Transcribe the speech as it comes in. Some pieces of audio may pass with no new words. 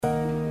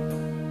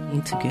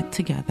need to get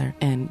together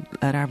and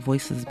let our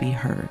voices be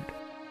heard.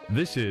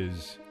 This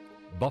is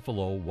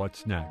Buffalo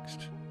What's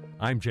Next.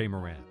 I'm Jay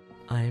Moran.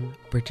 I'm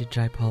Bridget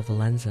Jaipal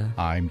Valenza.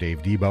 I'm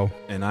Dave Debo.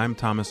 And I'm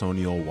Thomas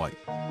O'Neill White.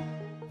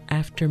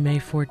 After May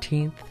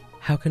 14th,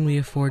 how can we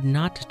afford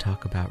not to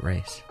talk about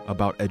race?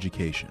 About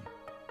education,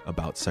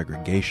 about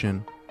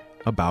segregation,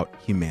 about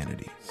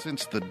humanity.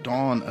 Since the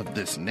dawn of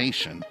this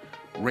nation,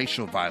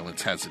 racial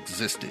violence has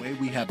existed. The way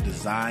we have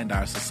designed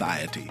our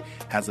society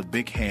has a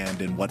big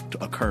hand in what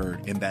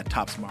occurred in that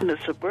top smart. In the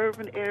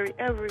suburban area,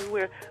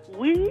 everywhere,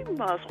 we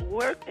must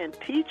work and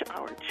teach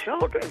our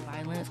children.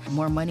 Violence,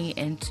 more money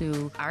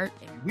into art.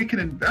 We can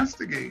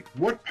investigate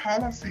what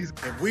policies.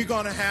 If we're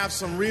going to have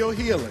some real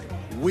healing,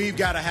 we've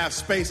got to have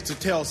space to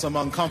tell some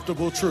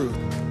uncomfortable truth.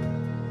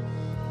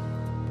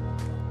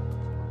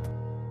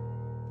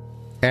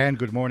 And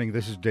good morning,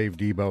 this is Dave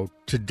Debo.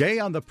 Today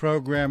on the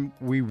program,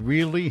 we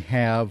really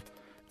have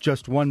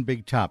just one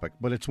big topic,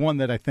 but it's one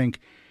that I think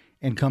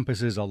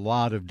encompasses a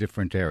lot of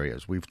different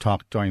areas. We've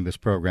talked during this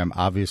program,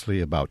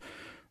 obviously, about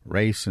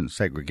race and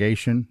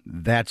segregation.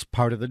 That's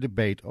part of the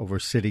debate over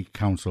city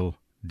council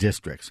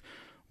districts.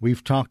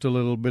 We've talked a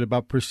little bit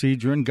about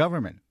procedure in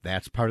government.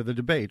 That's part of the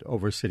debate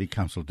over city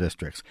council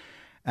districts.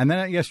 And then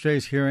at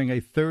yesterday's hearing, a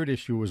third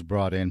issue was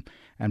brought in,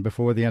 and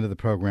before the end of the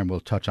program,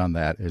 we'll touch on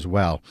that as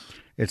well.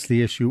 It's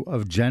the issue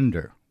of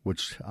gender,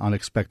 which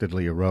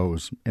unexpectedly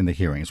arose in the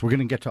hearings. We're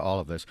going to get to all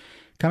of this.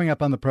 Coming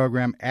up on the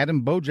program,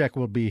 Adam Bojek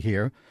will be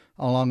here,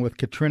 along with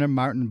Katrina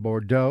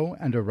Martin-Bordeaux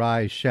and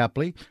Arise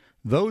Shapley.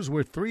 Those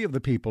were three of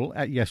the people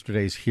at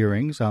yesterday's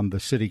hearings on the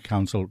City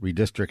Council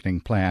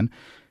redistricting plan.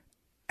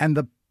 And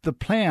the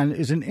plan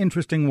is an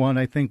interesting one,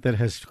 I think, that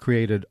has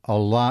created a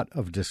lot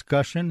of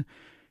discussion.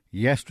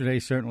 Yesterday,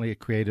 certainly, it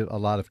created a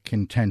lot of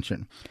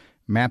contention.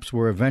 Maps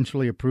were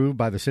eventually approved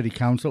by the City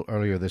Council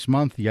earlier this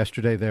month.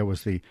 Yesterday, there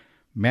was the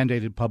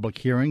mandated public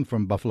hearing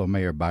from Buffalo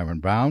Mayor Byron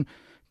Brown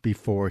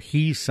before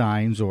he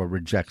signs or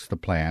rejects the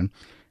plan.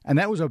 And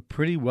that was a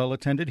pretty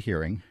well-attended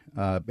hearing.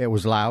 It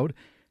was loud,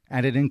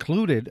 and it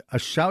included a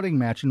shouting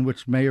match in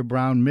which Mayor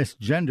Brown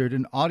misgendered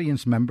an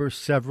audience member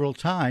several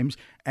times,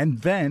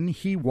 and then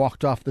he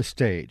walked off the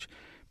stage.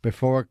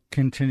 Before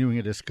continuing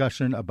a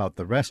discussion about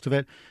the rest of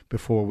it,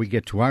 before we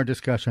get to our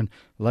discussion,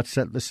 let's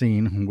set the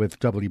scene with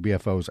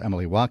WBFO's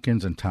Emily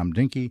Watkins and Tom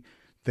Dinky.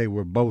 They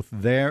were both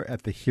there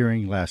at the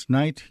hearing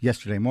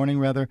yesterday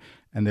morning,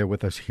 and they're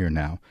with us here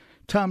now.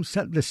 Tom,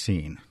 set the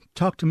scene.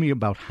 Talk to me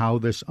about how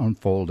this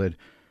unfolded,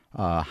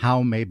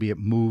 how maybe it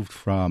moved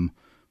from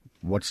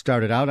what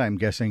started out, I'm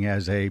guessing,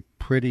 as a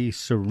pretty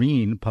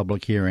serene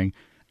public hearing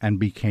and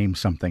became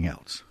something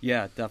else.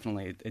 Yeah,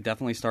 definitely. It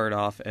definitely started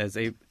off as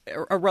a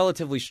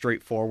relatively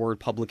straightforward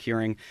public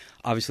hearing.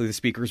 Obviously, the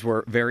speakers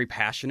were very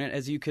passionate,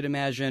 as you could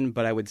imagine,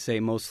 but I would say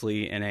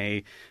mostly in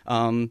a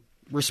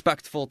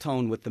respectful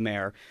tone with the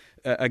mayor.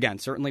 Again,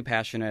 certainly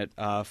passionate.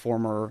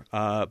 Former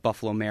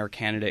Buffalo mayor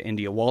candidate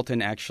India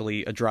Walton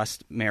actually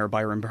addressed Mayor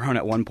Byron Brown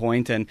at one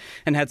point and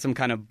had some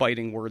kind of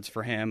biting words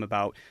for him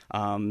about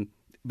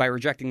by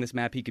rejecting this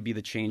map, he could be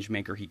the change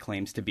maker he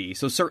claims to be.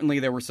 So certainly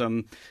there were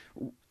some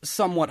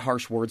somewhat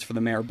harsh words for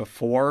the mayor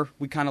before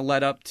we kind of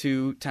led up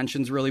to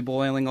tensions really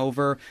boiling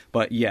over.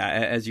 But yeah,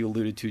 as you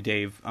alluded to,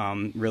 Dave,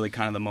 really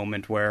kind of the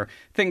moment where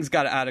things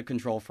got out of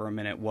control for a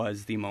minute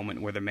was the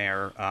moment where the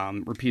mayor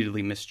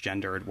repeatedly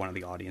misgendered one of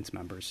the audience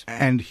members.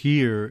 And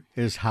here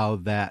is how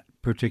that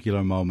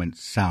particular moment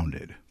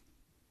sounded.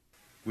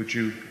 Would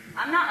you?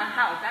 I'm not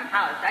unhoused. I'm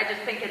housed. I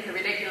just think it's a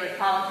ridiculous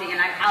policy, and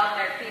I'm out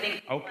there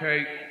feeding.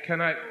 Okay, can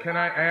I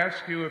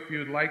ask you if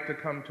you'd like to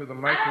come to the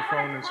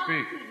microphone and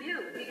speak? To you,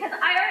 because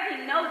I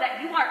already know that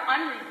you are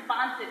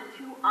unresponsive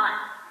to us.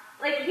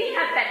 Like, we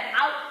have been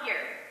out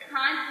here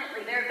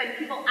constantly. There have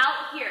been people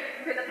out here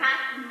for the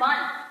past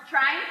month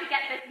trying to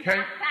get this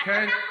back.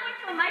 I'm not going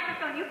to a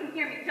microphone. You can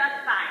hear me just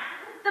fine.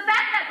 The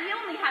fact that we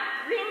only have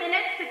 3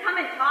 minutes to come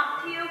and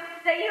talk to you,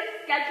 that you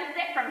scheduled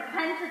it from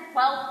 10 to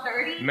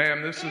 12:30.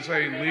 Ma'am, this is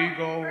a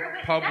legal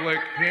public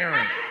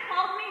hearing. You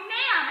called me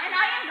ma'am, and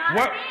I am not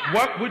a ma'am.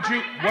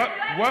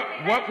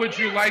 What would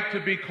you like to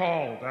be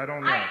called? I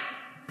don't know.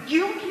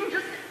 You can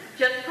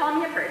just call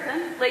me a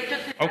person.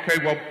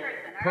 Okay, well,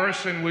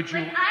 person,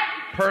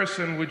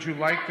 would you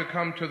like to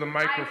come to the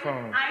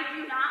microphone? I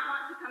do not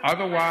want to come.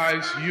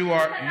 Otherwise, you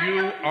are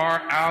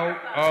out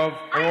of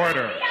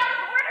order.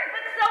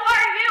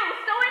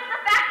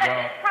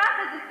 This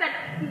process has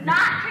been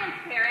not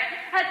transparent,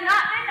 has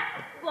not been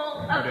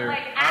full of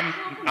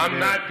actual. I'm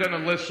not going to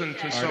listen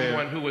to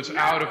someone who is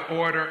out of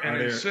order and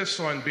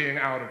insists on being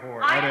out of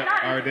order. I'm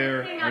not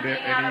insisting on being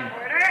out of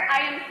order.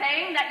 I am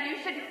saying that you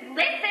should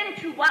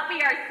listen to what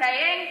we are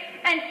saying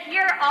and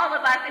hear all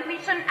of us, and we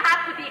shouldn't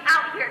have to be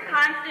out here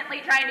constantly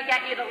trying to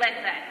get you to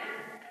listen.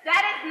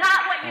 That is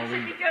not what you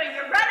should be doing.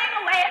 You're running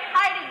away and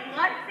hiding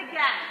once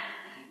again.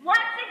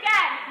 Once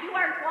again, you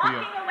are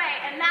walking away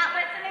and not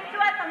listening to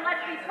us unless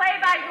we play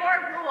by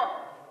your rules.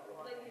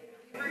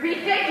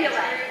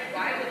 Ridiculous.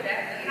 Why would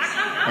that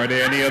be? Are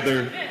there any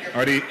other?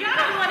 You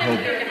don't want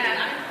anything to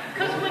happen.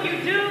 Because when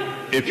you do,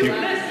 you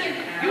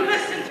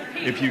listen to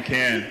people. If you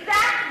can.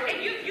 Exactly.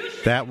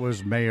 That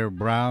was Mayor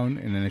Brown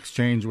in an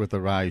exchange with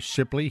Arise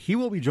Shipley. He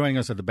will be joining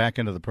us at the back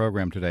end of the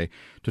program today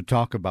to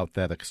talk about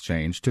that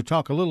exchange, to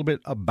talk a little bit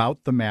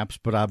about the maps,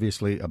 but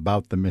obviously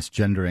about the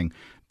misgendering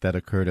that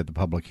occurred at the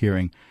public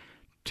hearing.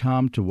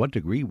 Tom, to what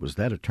degree was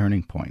that a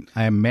turning point?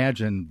 I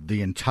imagine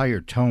the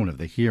entire tone of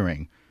the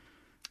hearing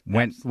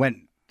went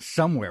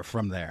somewhere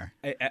from there.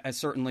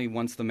 Certainly,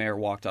 once the mayor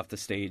walked off the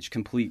stage,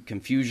 complete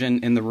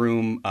confusion in the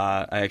room.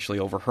 I actually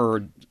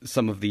overheard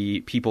some of the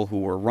people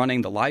who were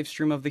running the live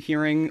stream of the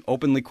hearing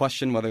openly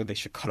question whether they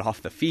should cut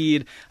off the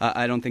feed.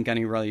 I don't think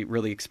anybody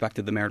really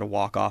expected the mayor to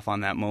walk off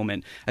on that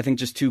moment. I think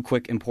just two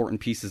quick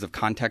important pieces of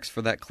context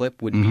for that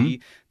clip would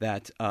be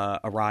that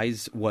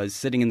Arise was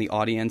sitting in the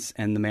audience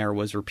and the mayor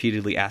was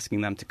repeatedly asking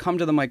them to come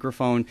to the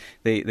microphone.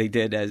 They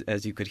did,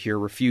 as you could hear,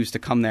 refuse to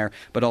come there.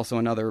 But also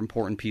another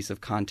important piece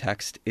of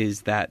context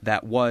is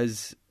that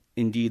was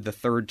indeed the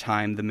third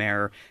time the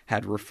mayor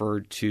had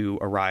referred to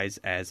Arise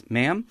as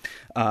ma'am.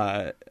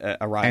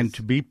 Arise. And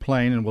to be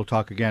plain, and we'll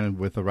talk again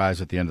with Arise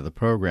at the end of the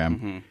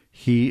program,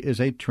 he is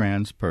a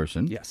trans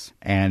person. Yes.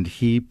 And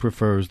he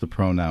prefers the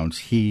pronouns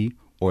he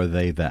or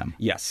they, them.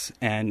 Yes.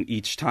 And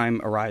each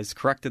time Arise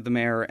corrected the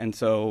mayor, and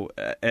so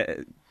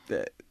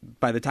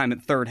by the time the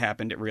third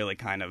happened, it really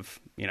kind of,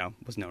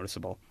 was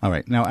noticeable. All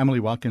right. Now, Emily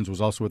Watkins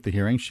was also at the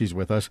hearing. She's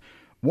with us.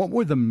 What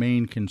were the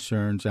main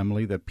concerns,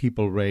 Emily, that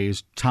people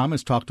raised? Tom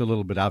has talked a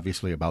little bit,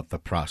 obviously, about the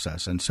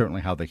process and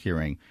certainly how the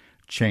hearing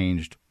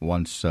changed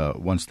once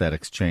that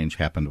exchange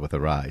happened with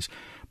Arise.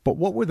 But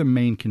what were the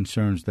main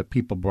concerns that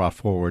people brought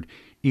forward,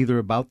 either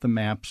about the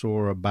maps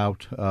or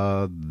about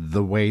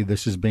the way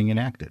this is being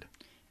enacted?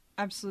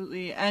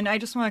 Absolutely. And I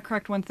just want to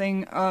correct one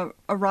thing.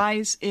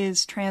 Arise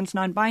is trans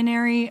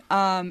non-binary,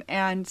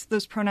 and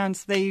those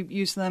pronouns, they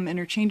use them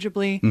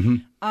interchangeably.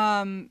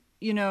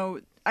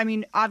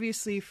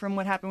 Obviously, from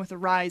what happened with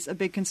Arise, a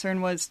big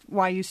concern was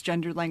why use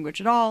gendered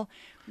language at all?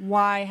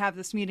 Why have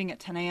this meeting at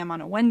 10 a.m.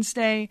 on a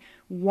Wednesday?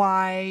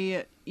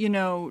 Why,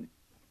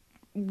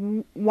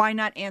 why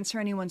not answer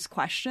anyone's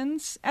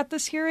questions at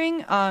this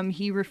hearing?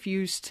 He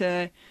refused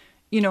to,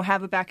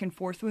 have a back and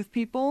forth with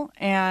people.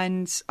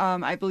 And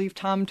I believe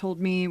Tom told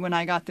me when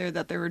I got there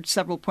that there were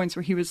several points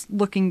where he was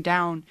looking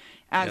down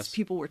as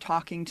people were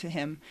talking to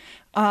him.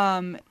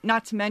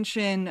 Not to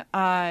mention,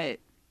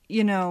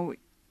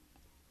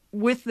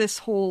 with this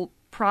whole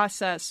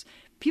process,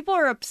 people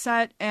are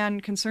upset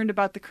and concerned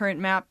about the current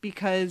map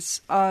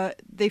because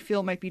they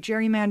feel it might be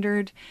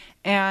gerrymandered.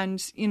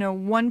 And,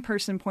 one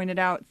person pointed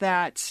out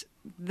that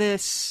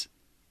this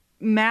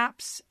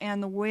maps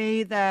and the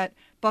way that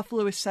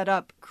Buffalo is set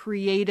up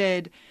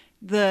created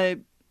the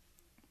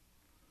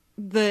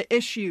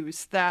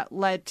issues that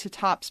led to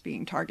Tops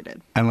being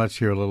targeted. And let's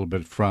hear a little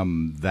bit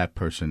from that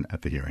person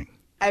at the hearing.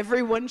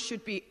 Everyone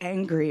should be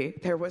angry.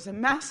 There was a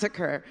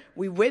massacre.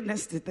 We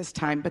witnessed it this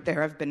time, but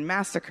there have been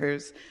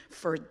massacres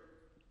for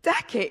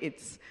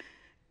decades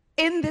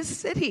in this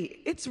city.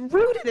 It's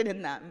rooted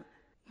in them.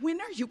 When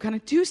are you going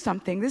to do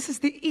something? This is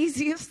the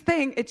easiest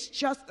thing. It's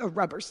just a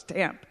rubber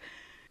stamp.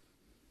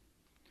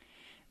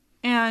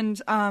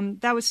 And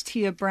that was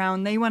Tia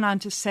Brown. They went on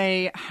to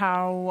say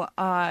how,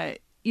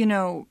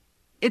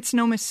 it's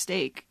no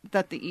mistake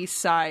that the East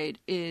Side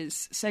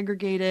is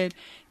segregated.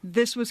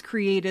 This was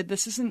created.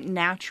 This isn't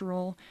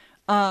natural.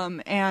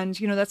 And,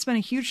 that's been a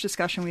huge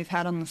discussion we've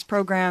had on this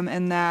program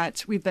and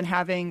that we've been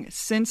having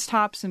since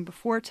Tops and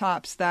before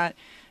Tops that,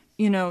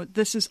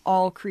 this is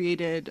all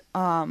created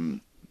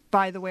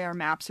by the way our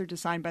maps are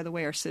designed, by the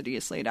way our city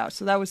is laid out.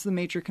 So that was the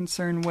major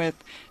concern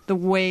with the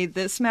way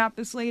this map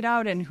is laid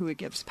out and who it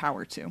gives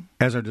power to.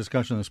 As our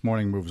discussion this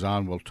morning moves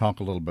on, we'll talk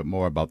a little bit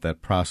more about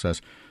that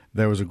process.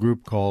 There was a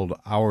group called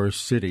Our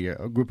City,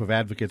 a group of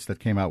advocates that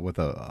came out with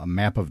a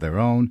map of their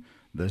own.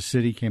 The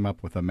city came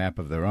up with a map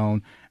of their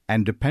own.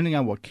 And depending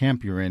on what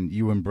camp you're in,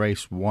 you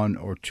embrace one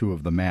or two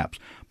of the maps.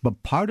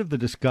 But part of the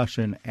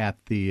discussion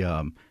at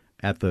the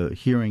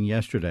hearing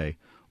yesterday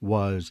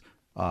was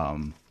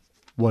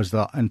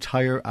the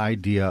entire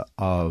idea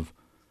of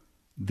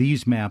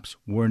these maps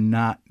were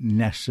not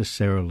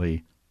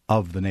necessarily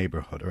of the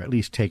neighborhood, or at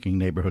least taking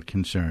neighborhood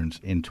concerns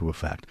into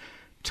effect.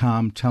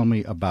 Tom, tell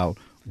me about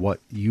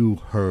what you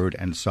heard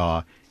and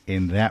saw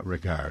in that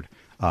regard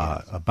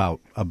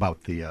about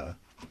the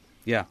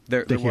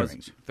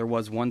there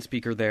was one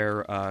speaker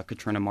there,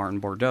 Katrina Martin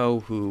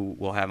Bordeaux, who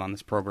we'll have on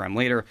this program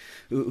later,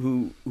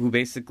 who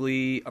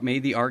basically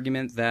made the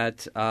argument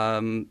that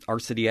our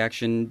city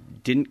action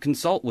didn't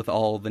consult with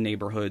all the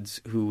neighborhoods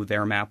who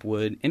their map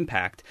would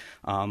impact.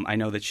 I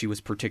know that she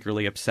was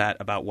particularly upset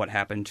about what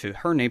happened to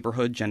her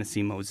neighborhood,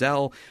 Genesee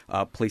Moselle,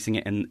 placing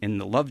it in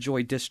the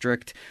Lovejoy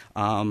district.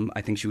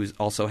 I think she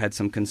also had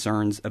some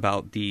concerns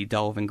about the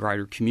Delavan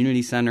Grider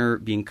Community Center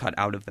being cut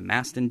out of the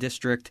Maston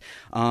district.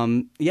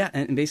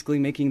 And basically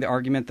making the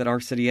argument that our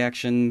city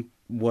action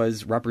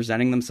was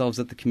representing themselves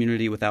at the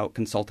community without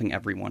consulting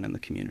everyone in the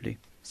community.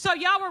 So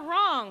y'all were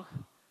wrong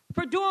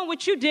for doing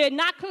what you did,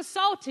 not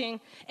consulting,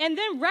 and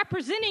then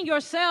representing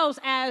yourselves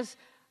as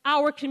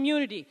our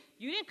community.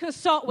 You didn't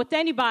consult with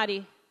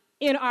anybody.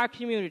 in our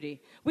community.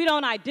 We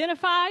don't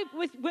identify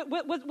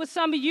with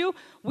some of you.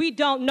 We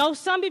don't know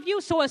some of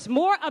you. So it's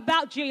more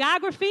about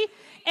geography,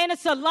 and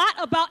it's a lot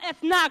about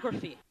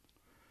ethnography.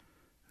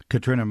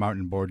 Katrina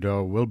Martin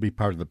Bordeaux will be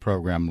part of the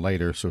program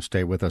later, so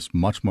stay with us.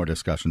 Much more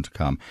discussion to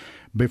come.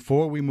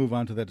 Before we move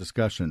on to that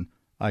discussion,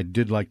 I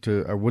would like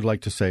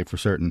to say for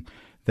certain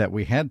that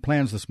we had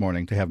plans this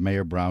morning to have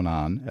Mayor Brown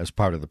on as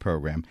part of the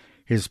program.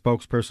 His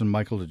spokesperson,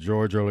 Michael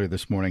DeGeorge, earlier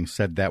this morning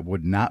said that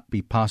would not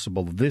be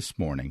possible this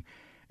morning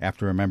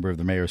after a member of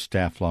the mayor's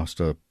staff lost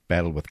a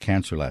battle with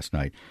cancer last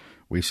night.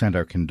 We send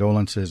our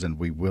condolences, and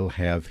we will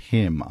have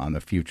him on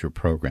the future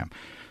program.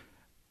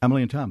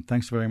 Emily and Tom,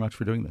 thanks very much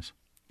for doing this.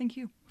 Thank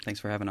you. Thanks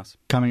for having us.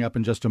 Coming up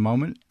in just a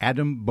moment,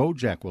 Adam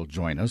Bojack will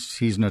join us.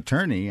 He's an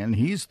attorney, and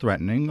he's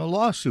threatening a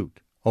lawsuit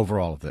over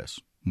all of this.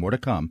 More to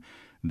come.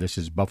 This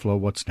is Buffalo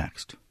What's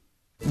Next.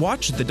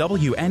 Watch the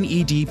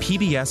WNED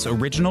PBS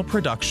original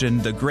production,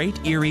 The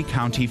Great Erie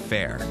County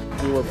Fair.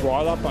 We were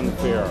brought up on the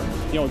fair.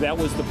 That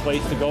was the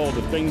place to go,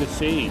 the thing to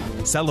see.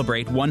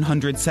 Celebrate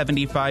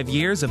 175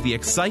 years of the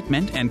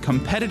excitement and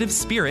competitive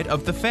spirit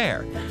of the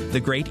fair. The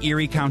Great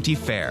Erie County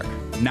Fair.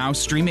 Now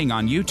streaming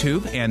on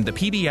YouTube and the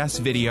PBS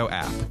video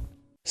app.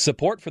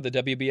 Support for the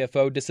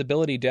WBFO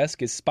Disability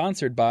Desk is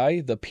sponsored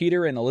by the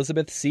Peter and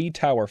Elizabeth C.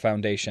 Tower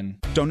Foundation.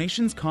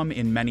 Donations come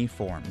in many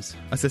forms.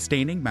 A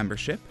sustaining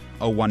membership,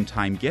 a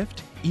one-time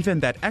gift, even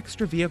that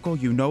extra vehicle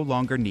you no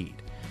longer need.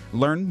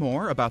 Learn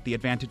more about the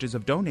advantages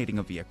of donating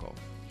a vehicle.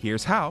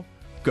 Here's how.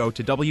 Go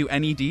to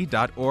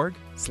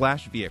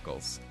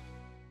WNED.org/vehicles.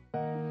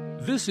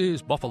 This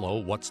is Buffalo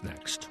What's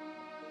Next,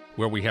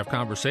 where we have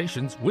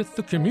conversations with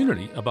the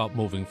community about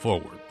moving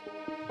forward.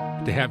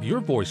 To have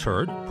your voice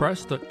heard,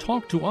 press the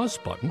Talk to Us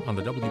button on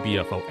the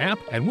WBFO app,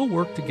 and we'll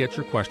work to get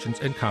your questions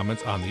and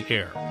comments on the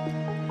air.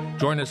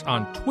 Join us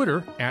on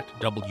Twitter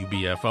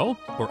 @WBFO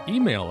or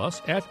email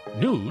us at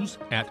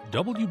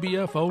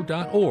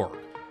news@WBFO.org.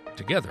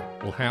 Together,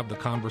 we'll have the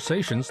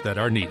conversations that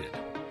are needed.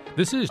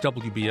 This is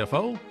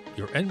WBFO,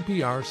 your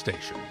NPR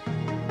station.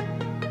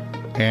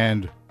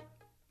 And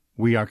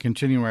we are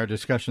continuing our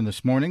discussion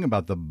this morning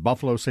about the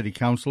Buffalo City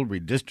Council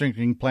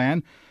redistricting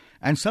plan.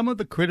 And some of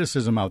the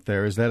criticism out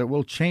there is that it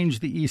will change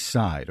the east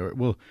side, or it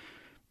will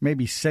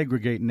maybe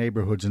segregate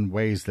neighborhoods in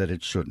ways that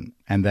it shouldn't,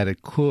 and that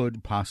it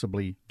could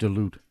possibly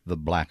dilute the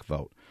black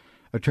vote.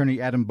 Attorney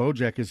Adam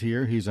Bojack is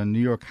here. He's a New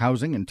York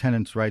housing and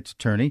tenants' rights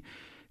attorney.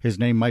 His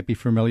name might be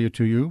familiar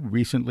to you.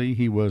 Recently,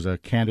 he was a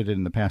candidate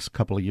in the past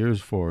couple of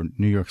years for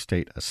New York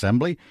State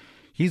Assembly.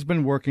 He's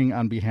been working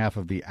on behalf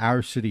of the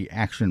Our City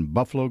Action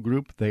Buffalo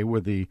Group. They were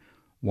the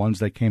ones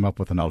that came up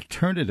with an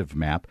alternative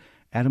map.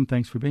 Adam,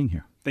 thanks for being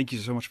here. Thank you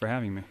so much for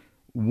having me.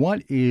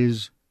 What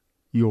is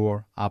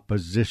your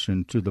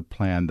opposition to the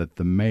plan that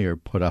the mayor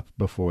put up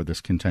before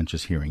this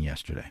contentious hearing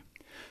yesterday?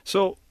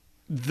 So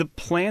the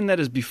plan that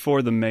is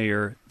before the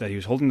mayor that he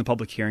was holding the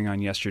public hearing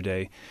on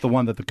yesterday. The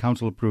one that the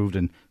council approved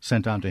and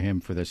sent on to him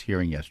for this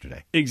hearing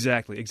yesterday.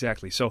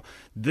 Exactly. So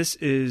this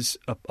is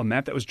a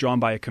map that was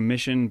drawn by a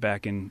commission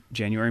back in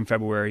January and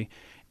February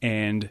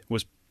and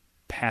was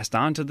passed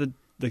on to the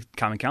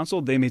Common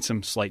Council. They made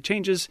some slight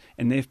changes,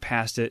 and they've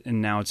passed it,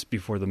 and now it's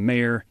before the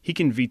mayor. He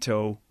can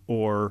veto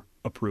or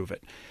approve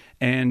it.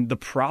 And the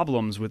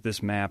problems with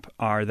this map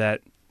are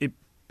that it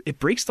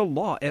breaks the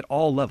law at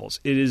all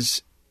levels. It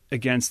is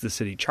against the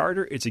city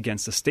charter, it's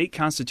against the state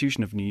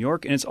constitution of New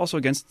York, and it's also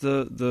against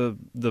the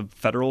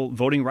Federal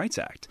Voting Rights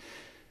Act.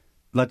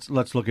 Let's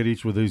look at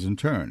each of these in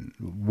turn.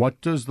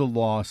 What does the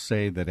law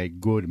say that a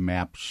good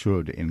map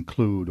should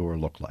include or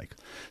look like?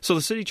 So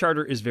the city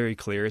charter is very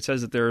clear. It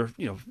says that there are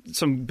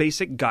some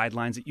basic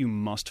guidelines that you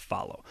must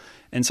follow,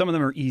 and some of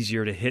them are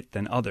easier to hit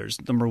than others.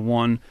 Number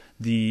one,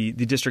 the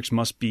districts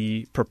must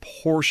be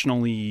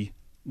proportionally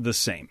the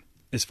same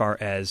as far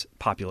as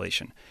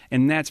population,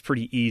 and that's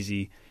pretty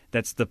easy.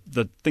 That's the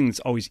thing that's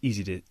always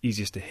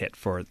easiest to hit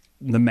for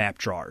the map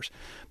drawers.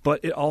 But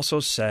it also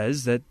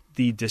says that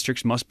the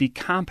districts must be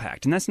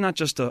compact, and that's not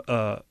just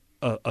a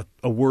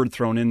word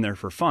thrown in there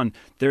for fun.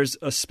 There's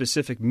a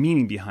specific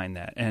meaning behind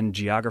that, and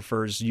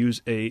geographers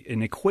use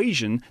an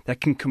equation that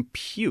can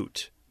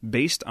compute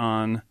based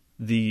on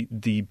the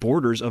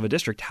borders of a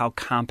district how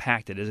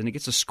compact it is, and it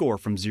gets a score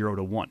from 0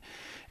 to 1.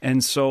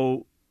 And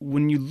so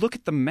when you look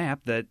at the map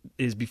that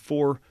is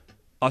before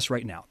us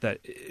right now, that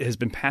has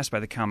been passed by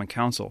the Common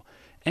Council,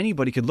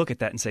 anybody could look at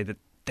that and say that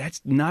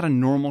that's not a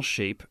normal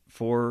shape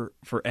for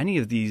any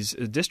of these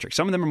districts.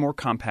 Some of them are more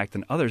compact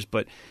than others,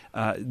 but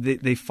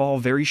they fall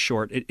very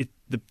short.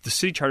 The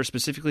city charter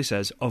specifically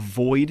says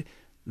avoid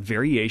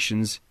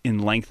variations in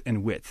length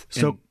and width.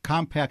 So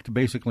compact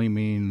basically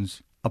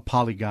means a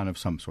polygon of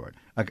some sort,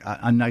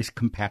 a nice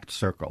compact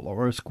circle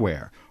or a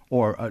square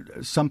or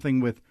something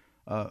with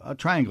a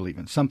triangle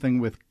even, something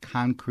with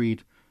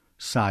concrete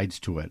sides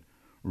to it,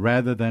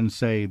 rather than,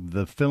 say,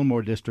 the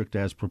Fillmore district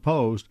as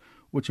proposed,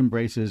 which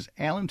embraces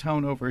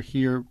Allentown over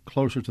here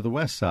closer to the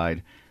west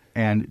side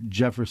and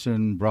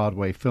Jefferson,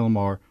 Broadway,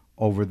 Fillmore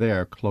over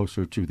there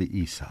closer to the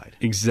east side.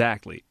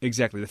 Exactly.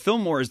 The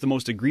Fillmore is the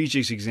most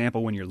egregious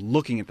example when you're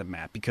looking at the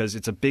map because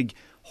it's a big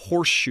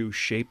horseshoe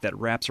shape that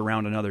wraps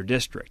around another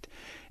district.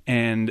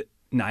 And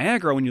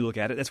Niagara, when you look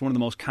at it, that's one of the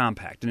most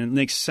compact, and it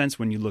makes sense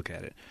when you look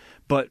at it.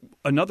 But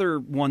another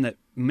one that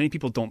many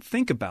people don't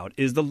think about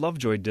is the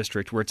Lovejoy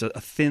district, where it's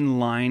a thin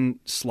line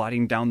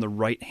sliding down the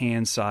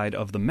right-hand side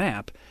of the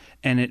map,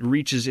 and it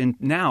reaches in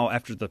now,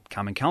 after the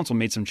Common Council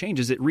made some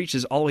changes, it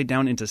reaches all the way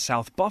down into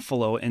South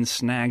Buffalo and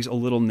snags a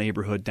little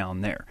neighborhood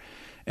down there.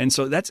 And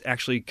so that's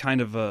actually kind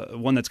of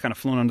one that's kind of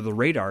flown under the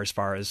radar as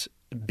far as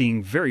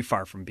being very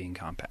far from being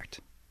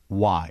compact.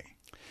 Why?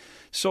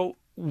 So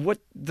what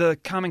the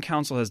Common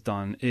Council has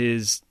done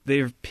is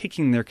they're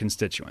picking their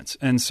constituents.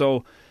 And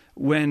so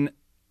when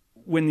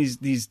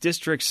these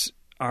districts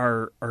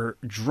are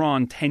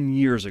drawn 10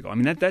 years ago, I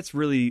mean, that's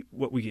really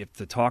what we have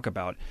to talk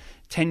about.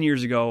 10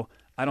 years ago,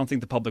 I don't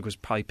think the public was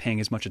probably paying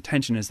as much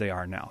attention as they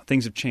are now.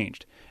 Things have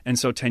changed. And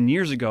so 10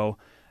 years ago,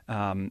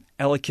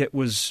 Ellicott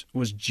was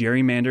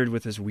gerrymandered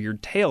with this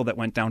weird tail that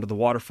went down to the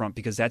waterfront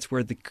because that's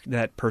where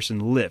that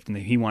person lived, and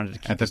he wanted to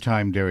keep At the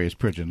time, Darius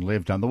Pridgeon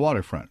lived on the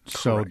waterfront. Correct.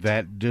 So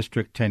that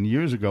district 10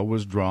 years ago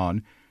was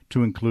drawn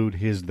to include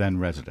his then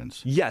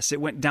residence. Yes, it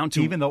went down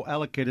to... Even though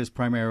Ellicott is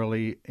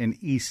primarily an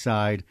east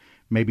side,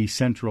 maybe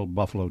central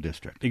Buffalo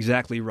district.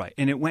 Exactly right.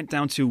 And it went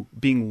down to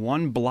being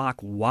one block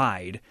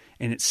wide,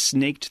 and it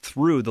snaked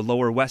through the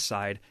lower west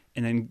side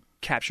and then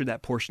captured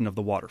that portion of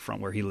the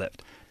waterfront where he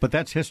lived. But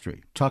that's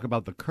history. Talk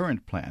about the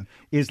current plan.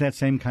 Is that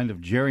same kind of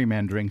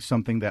gerrymandering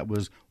something that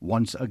was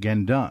once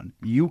again done?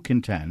 You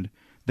contend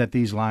that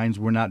these lines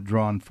were not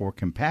drawn for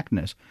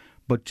compactness,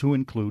 but to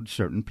include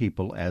certain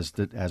people as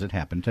it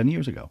happened 10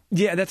 years ago.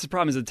 Yeah, that's the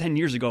problem, is that 10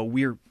 years ago,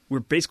 we're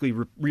basically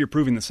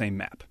reapproving the same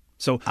map.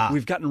 So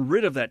we've gotten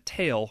rid of that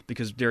tail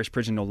because Darius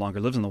Pridgeon no longer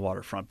lives on the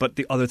waterfront. But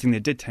the other thing they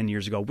did 10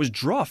 years ago was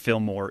draw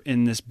Fillmore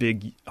in this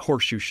big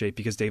horseshoe shape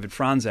because David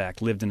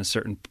Franzak lived in a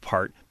certain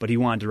part, but he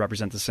wanted to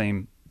represent the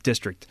same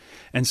district.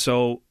 And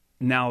so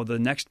now the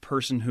next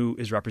person who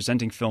is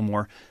representing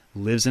Fillmore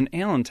lives in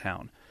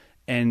Allentown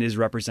and is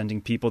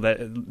representing people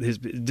that his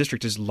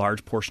district is a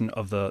large portion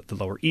of the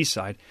Lower East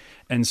Side.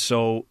 And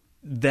so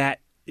that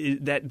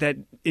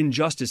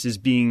injustice is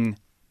being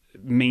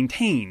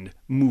maintained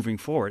moving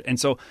forward. And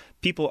so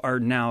people are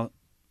now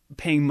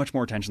paying much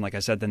more attention, like I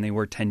said, than they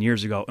were 10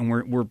 years ago. And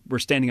we're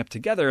standing up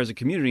together as a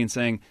community and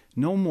saying,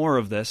 no more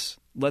of this.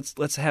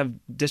 Let's have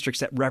districts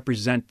that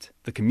represent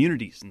the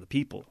communities and the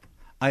people.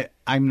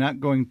 I'm not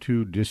going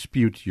to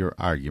dispute your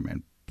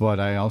argument, but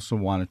I also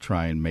want to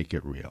try and make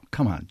it real.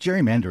 Come on,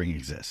 gerrymandering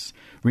exists.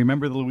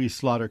 Remember the Louise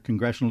Slaughter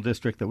congressional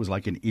district that was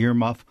like an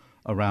earmuff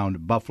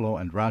around Buffalo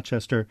and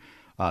Rochester?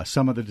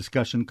 Some of the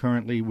discussion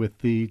currently with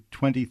the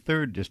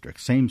 23rd district,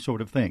 same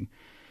sort of thing.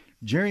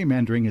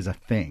 Gerrymandering is a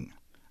thing.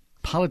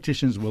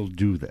 Politicians will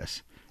do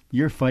this.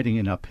 You're fighting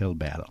an uphill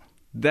battle.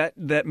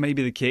 That may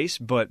be the case,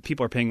 but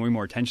people are paying way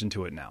more attention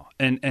to it now.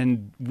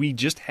 And we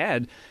just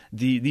had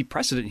the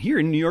precedent here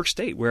in New York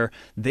State where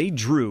they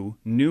drew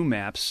new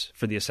maps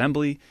for the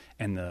Assembly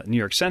and the New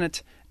York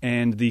Senate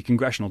and the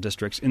congressional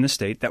districts in the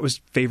state that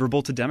was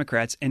favorable to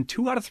Democrats, and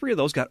 2 out of 3 of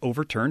those got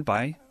overturned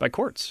by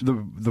courts. The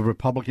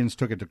Republicans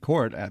took it to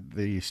court at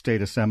the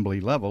state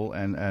assembly level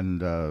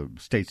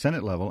and state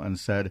senate level and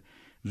said,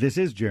 this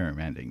is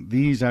gerrymandering.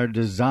 These are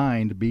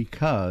designed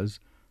because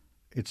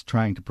it's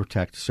trying to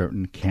protect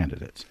certain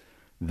candidates.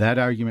 That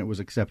argument was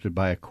accepted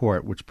by a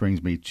court, which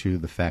brings me to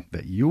the fact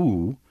that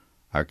you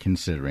are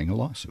considering a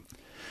lawsuit.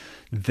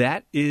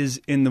 That is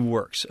in the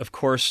works. Of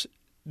course,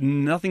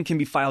 nothing can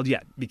be filed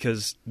yet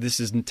because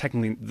this is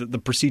technically the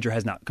procedure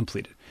has not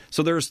completed.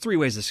 So there's 3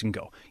 ways this can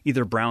go.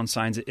 Either Brown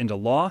signs it into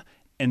law,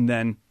 and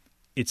then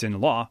it's in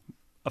law,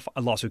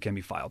 a lawsuit can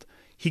be filed.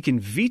 He can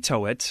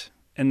veto it,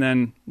 and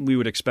then we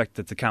would expect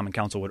that the Common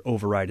Council would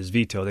override his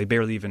veto. They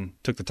barely even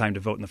took the time to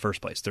vote in the first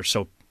place. They're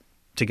so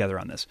together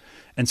on this.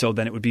 And so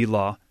then it would be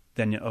law,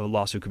 then a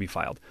lawsuit could be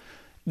filed.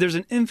 There's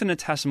an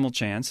infinitesimal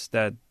chance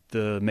that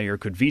the mayor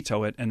could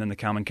veto it, and then the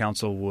Common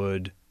Council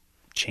would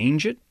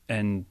change it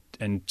and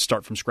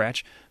start from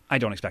scratch. I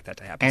don't expect that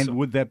to happen. And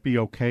would that be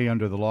okay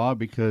under the law?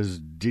 Because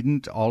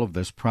didn't all of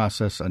this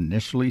process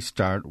initially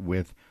start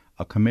with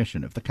a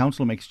commission? If the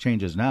council makes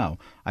changes now,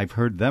 I've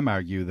heard them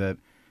argue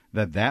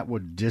that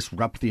would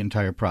disrupt the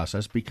entire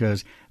process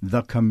because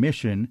the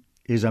commission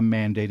is a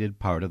mandated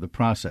part of the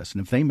process.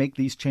 And if they make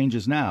these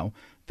changes now,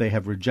 they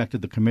have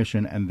rejected the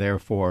commission and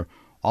therefore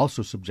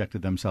also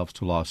subjected themselves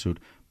to lawsuit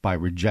by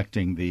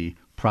rejecting the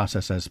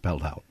process as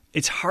spelled out.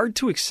 It's hard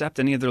to accept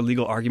any of their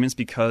legal arguments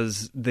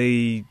because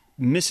they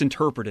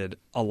misinterpreted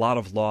a lot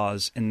of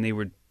laws and they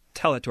would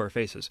tell it to our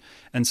faces.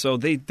 And so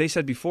they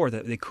said before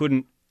that they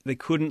couldn't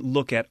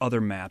look at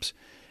other maps,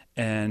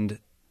 and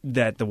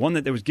that the one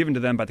that was given to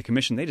them by the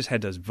commission, they just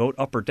had to vote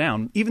up or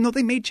down, even though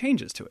they made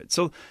changes to it.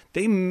 So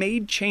they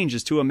made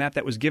changes to a map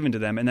that was given to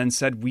them and then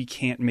said, we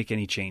can't make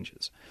any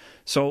changes.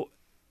 So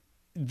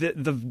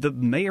the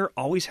mayor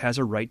always has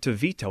a right to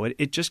veto it.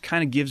 It just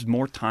kind of gives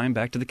more time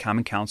back to the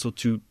Common Council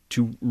to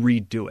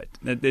redo it.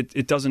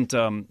 It doesn't,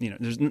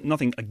 there's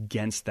nothing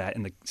against that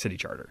in the city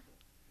charter.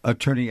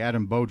 Attorney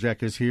Adam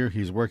Bojack is here.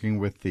 He's working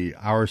with the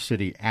Our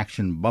City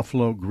Action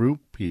Buffalo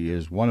group. He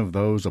is one of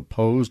those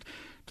opposed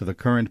to the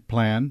current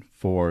plan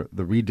for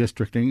the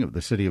redistricting of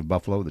the city of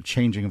Buffalo, the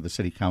changing of the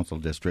city council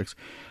districts.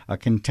 A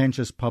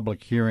contentious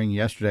public hearing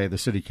yesterday. The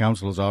city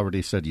council has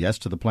already said yes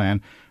to the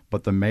plan,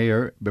 but the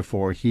mayor,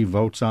 before he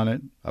votes on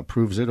it,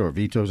 approves it, or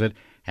vetoes it,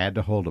 had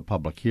to hold a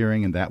public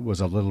hearing, and that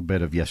was a little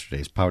bit of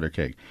yesterday's powder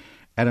keg.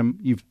 Adam,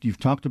 you've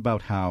talked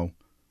about how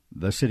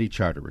the city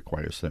charter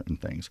requires certain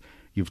things.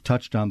 You've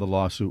touched on the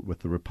lawsuit with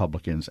the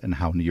Republicans and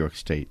how New York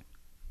State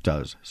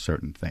does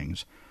certain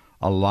things.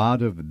 A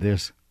lot of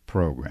this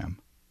program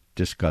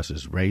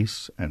discusses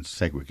race and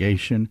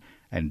segregation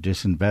and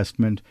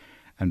disinvestment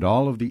and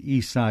all of the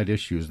East Side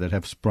issues that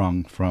have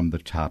sprung from the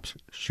Tops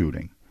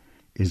shooting.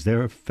 Is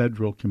there a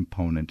federal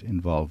component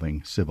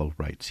involving civil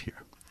rights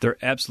here? There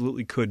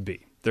absolutely could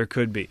be. There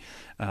could be.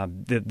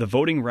 The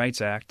Voting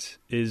Rights Act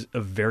is a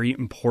very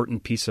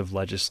important piece of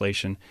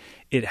legislation.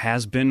 It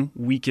has been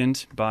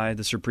weakened by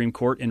the Supreme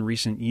Court in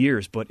recent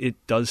years, but it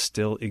does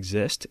still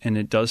exist, and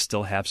it does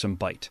still have some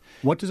bite.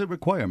 What does it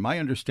require? My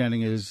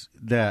understanding is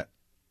that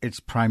it's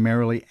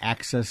primarily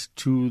access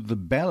to the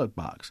ballot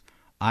box.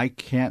 I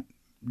can't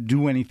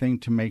do anything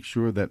to make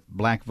sure that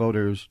black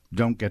voters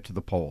don't get to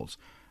the polls.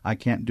 I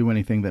can't do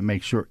anything that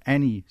makes sure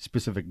any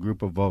specific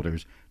group of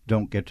voters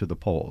don't get to the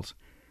polls.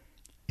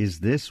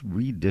 Is this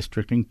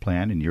redistricting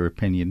plan, in your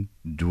opinion,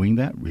 doing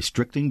that,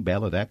 restricting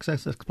ballot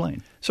access?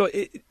 Explain. So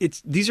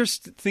these are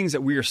things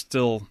that we are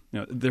still,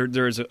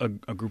 there is a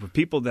group of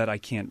people that I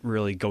can't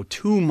really go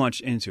too much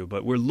into,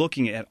 but we're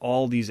looking at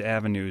all these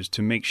avenues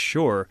to make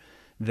sure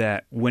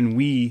that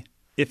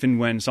if and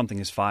when something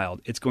is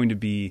filed, it's going to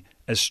be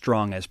as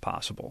strong as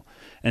possible.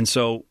 And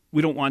so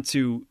we don't want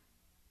to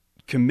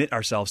commit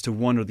ourselves to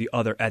one or the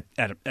other at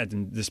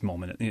this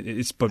moment.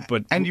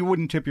 And you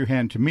wouldn't tip your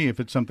hand to me if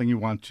it's something you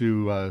want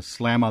to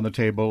slam on the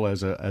table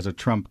as a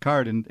trump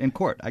card in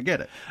court. I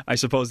get it. I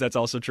suppose that's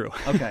also true.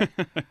 Okay.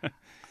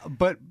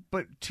 But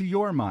to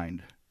your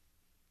mind,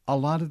 a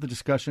lot of the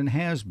discussion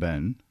has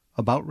been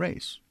about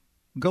race.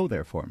 Go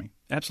there for me.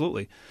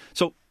 Absolutely.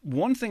 So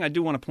one thing I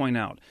do want to point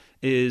out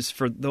is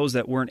for those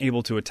that weren't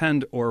able to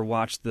attend or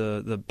watch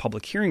the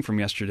public hearing from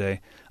yesterday,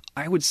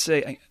 I would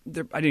say,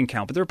 I didn't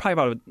count, but there were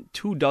probably about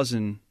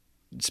 24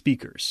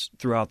 speakers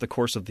throughout the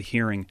course of the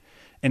hearing,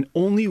 and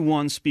only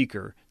one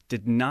speaker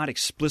did not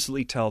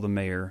explicitly tell the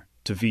mayor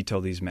to veto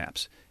these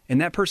maps.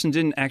 And that person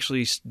didn't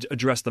actually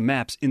address the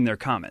maps in their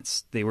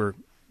comments. They were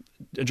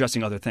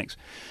addressing other things.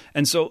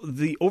 And so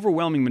the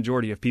overwhelming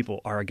majority of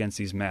people are against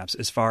these maps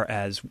as far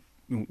as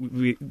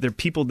they're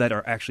people that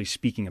are actually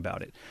speaking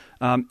about it.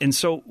 And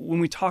so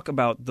when we talk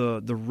about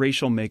the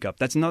racial makeup,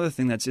 that's another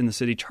thing that's in the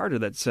city charter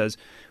that says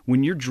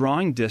when you're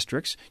drawing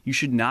districts, you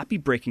should not be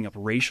breaking up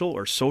racial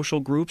or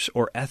social groups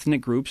or ethnic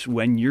groups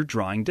when you're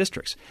drawing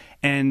districts.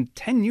 And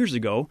 10 years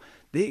ago,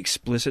 they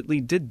explicitly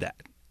did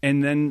that.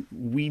 And then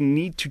we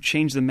need to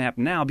change the map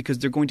now because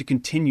they're going to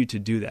continue to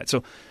do that.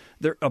 So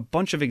there are a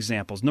bunch of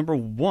examples. Number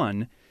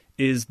one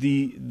is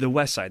the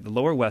West Side, the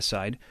Lower West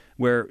Side,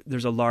 where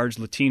there's a large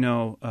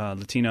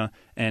Latina,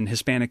 and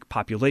Hispanic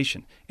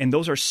population. And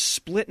those are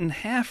split in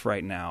half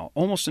right now,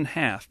 almost in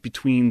half,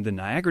 between the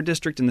Niagara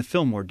District and the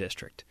Fillmore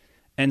District.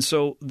 And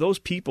so those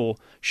people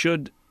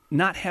should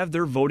not have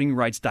their voting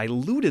rights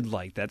diluted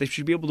like that. They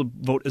should be able to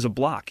vote as a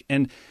block.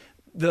 And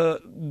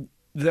the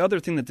other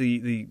thing that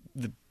the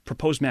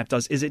proposed map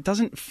does is it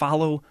doesn't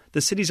follow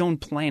the city's own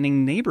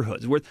planning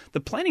neighborhoods, where the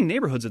planning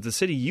neighborhoods that the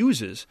city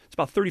uses, it's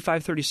about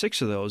 35,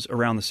 36 of those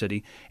around the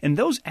city, and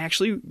those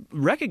actually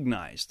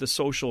recognize the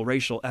social,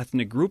 racial,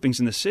 ethnic groupings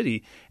in the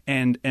city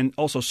and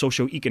also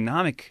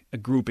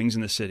socioeconomic groupings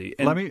in the city.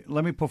 And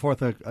let me put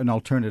forth an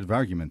alternative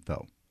argument,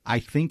 though. I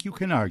think you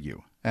can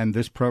argue, and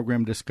this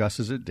program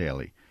discusses it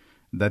daily,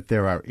 that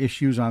there are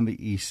issues on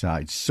the East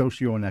Side,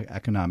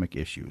 socioeconomic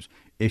issues,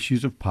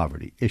 issues of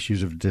poverty,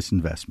 issues of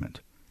disinvestment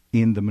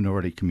in the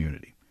minority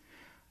community.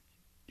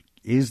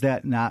 Is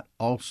that not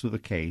also the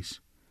case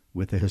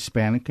with the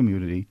Hispanic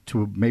community,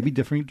 to maybe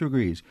differing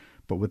degrees,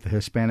 but with the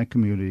Hispanic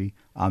community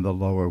on the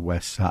Lower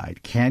West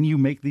Side? Can you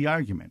make the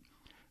argument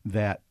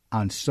that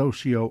on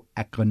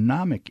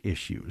socioeconomic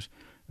issues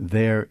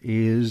there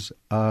is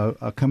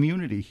a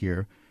community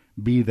here,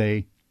 be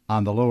they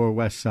on the Lower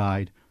West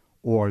Side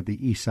or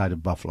the East Side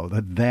of Buffalo,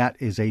 that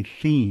is a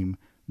theme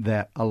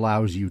that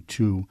allows you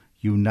to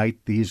unite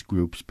these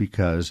groups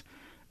because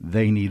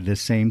they need the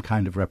same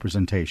kind of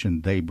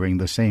representation. They bring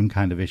the same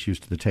kind of issues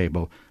to the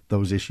table.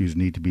 Those issues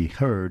need to be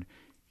heard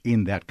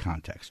in that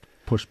context.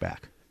 Push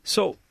back.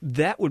 So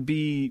that would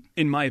be,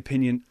 in my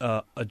opinion,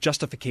 a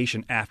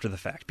justification after the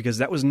fact, because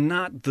that was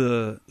not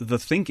the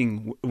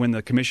thinking when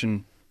the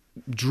commission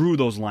drew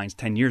those lines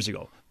 10 years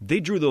ago.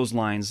 They drew those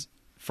lines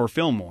for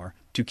Fillmore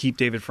to keep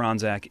David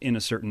Franzak in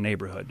a certain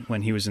neighborhood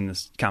when he was in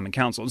this common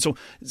council. And so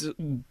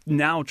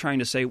now trying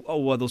to say, oh,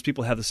 well, those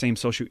people have the same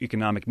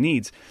socioeconomic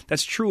needs,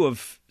 that's true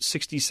of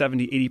 60,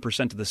 70,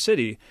 80% of the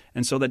city.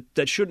 And so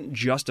that shouldn't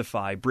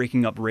justify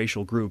breaking up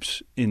racial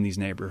groups in these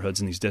neighborhoods,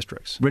 in these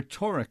districts.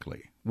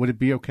 Rhetorically, would it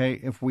be okay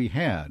if we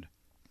had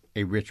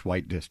a rich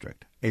white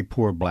district, a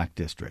poor black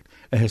district,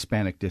 a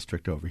Hispanic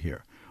district over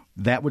here.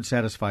 That would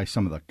satisfy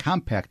some of the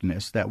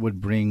compactness that would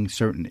bring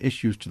certain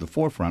issues to the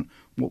forefront.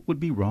 What would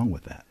be wrong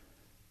with that?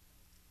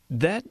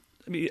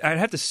 I'd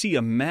have to see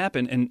a map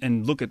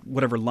and look at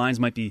whatever lines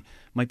might be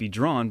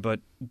drawn, but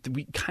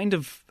we kind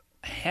of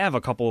have a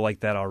couple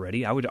like that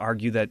already. I would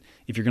argue that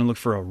if you're going to look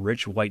for a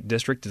rich white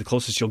district, the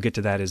closest you'll get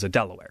to that is a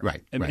Delaware.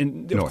 Right.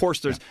 And of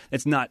course,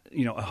 it's not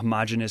a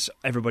homogenous.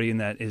 Everybody in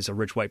that is a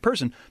rich white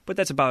person, but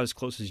that's about as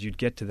close as you'd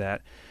get to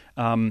that.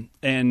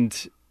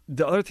 And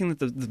the other thing that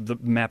the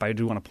map I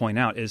do want to point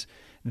out is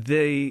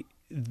the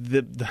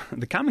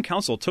Common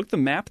Council took the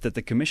map that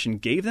the Commission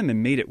gave them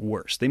and made it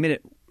worse. They made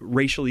it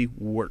racially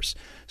worse.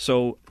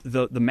 So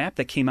the map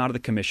that came out of the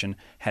Commission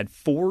had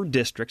 4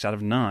 districts out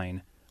of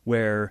 9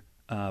 where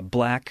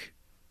black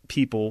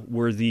people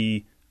were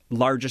the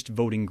largest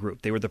voting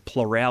group. They were the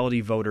plurality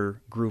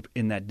voter group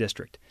in that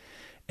district.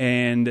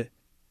 And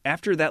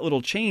after that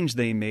little change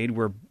they made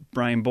where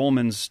Brian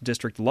Bowman's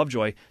district,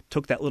 Lovejoy,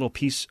 took that little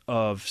piece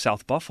of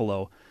South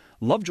Buffalo,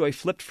 Lovejoy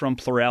flipped from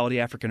plurality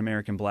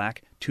African-American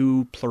black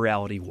to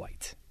plurality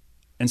white.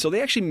 And so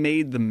they actually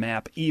made the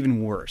map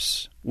even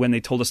worse when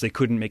they told us they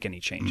couldn't make any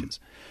changes.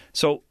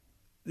 So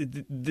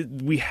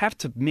we have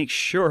to make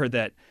sure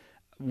that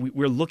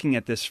we're looking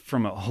at this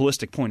from a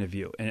holistic point of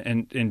view,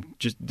 and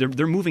just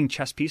they're moving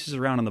chess pieces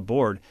around on the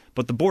board,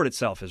 but the board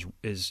itself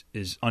is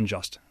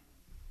unjust.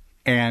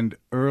 And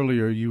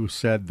earlier you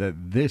said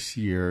that this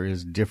year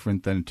is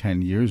different than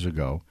 10 years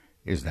ago.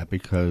 Is that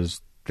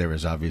because there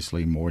is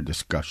obviously more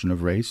discussion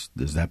of race?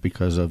 Is that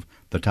because of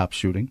the top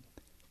shooting?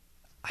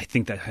 I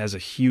think that has a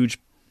huge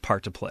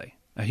part to play.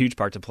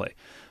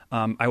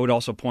 I would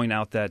also point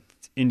out that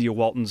India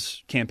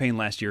Walton's campaign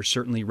last year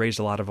certainly raised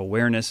a lot of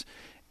awareness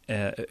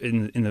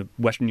in the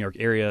Western New York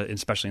area,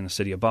 especially in the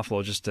city of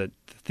Buffalo, just that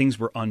things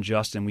were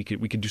unjust and we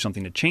could do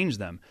something to change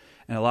them.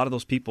 And a lot of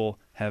those people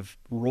have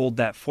rolled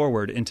that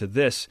forward into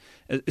this,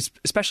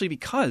 especially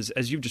because,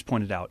 as you've just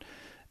pointed out,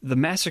 the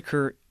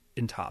massacre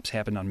in Tops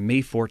happened on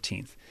May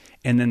 14th.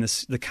 And then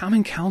the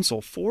Common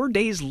Council, 4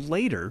 days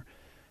later,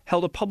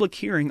 held a public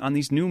hearing on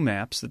these new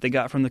maps that they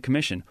got from the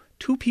Commission.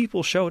 2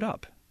 people showed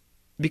up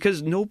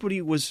because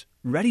nobody was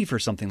ready for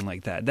something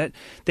like that. That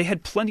they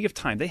had plenty of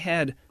time. They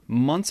had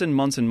months and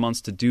months and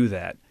months to do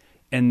that,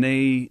 and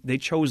they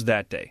chose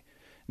that day.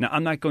 Now,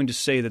 I'm not going to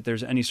say that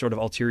there's any sort of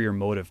ulterior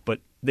motive, but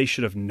they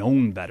should have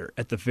known better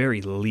at the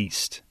very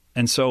least.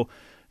 And so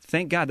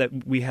thank God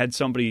that we had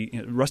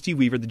somebody, Rusty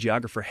Weaver, the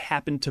geographer,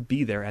 happened to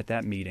be there at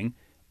that meeting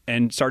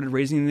and started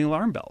raising the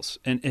alarm bells.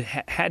 And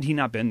had he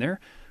not been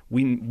there,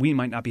 we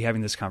might not be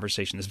having this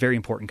conversation, this very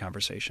important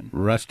conversation.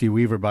 Rusty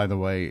Weaver, by the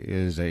way,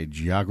 is a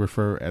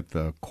geographer at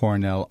the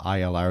Cornell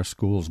ILR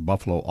School's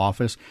Buffalo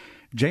office.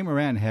 Jay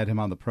Moran had him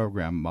on the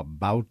program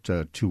about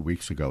 2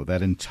 weeks ago.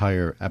 That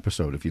entire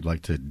episode, if you'd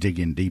like to dig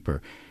in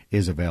deeper,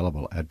 is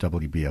available at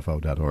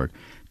WBFO.org.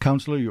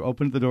 Counselor, you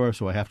opened the door,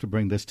 so I have to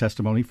bring this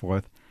testimony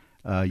forth.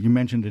 You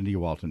mentioned India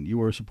Walton. You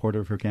were a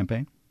supporter of her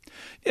campaign?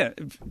 Yeah,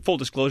 full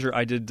disclosure,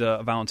 I did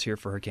volunteer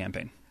for her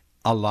campaign.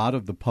 A lot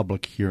of the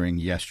public hearing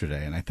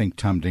yesterday, and I think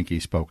Tom Dinky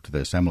spoke to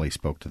this, Emily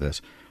spoke to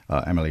this,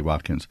 Emily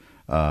Watkins,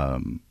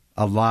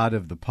 a lot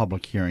of the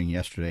public hearing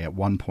yesterday at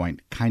one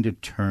point kind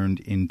of turned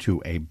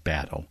into a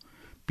battle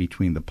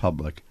between the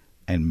public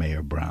and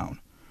Mayor Brown.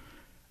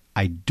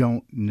 I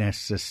don't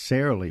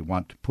necessarily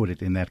want to put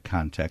it in that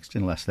context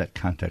unless that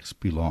context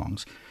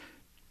belongs.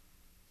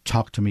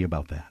 Talk to me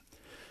about that.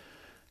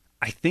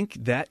 I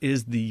think that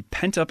is the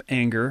pent-up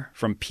anger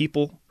from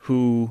people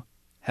who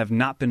have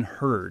not been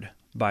heard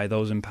by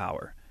those in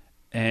power.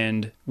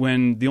 And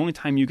when the only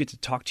time you get to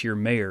talk to your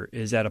mayor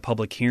is at a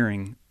public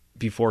hearing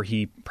before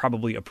he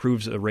probably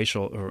approves a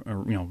racial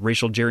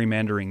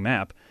gerrymandering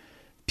map,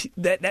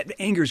 that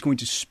anger is going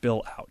to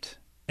spill out.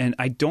 And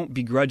I don't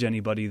begrudge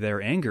anybody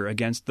their anger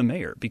against the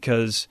mayor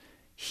because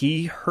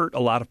he hurt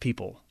a lot of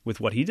people with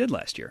what he did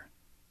last year.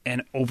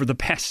 And over the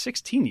past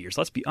 16 years,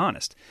 let's be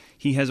honest,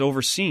 he has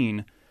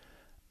overseen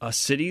a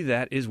city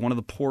that is one of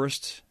the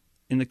poorest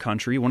in the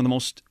country, one of the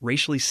most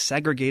racially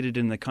segregated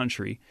in the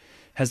country,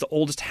 has the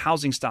oldest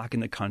housing stock in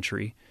the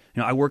country.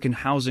 I work in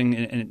housing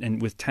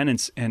and with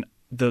tenants, and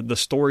the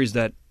stories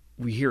that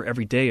we hear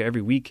every day,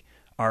 every week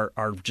are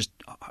just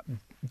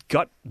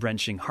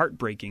gut-wrenching,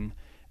 heartbreaking,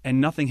 and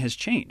nothing has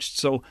changed.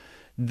 So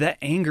that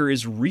anger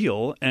is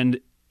real, and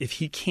if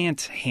he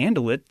can't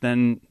handle it,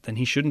 then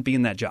he shouldn't be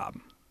in that job.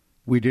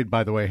 We did,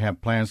 by the way, have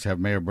plans to have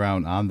Mayor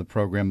Brown on the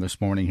program this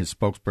morning. His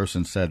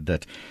spokesperson said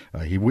that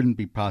it wouldn't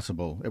be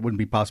possible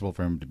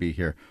for him to be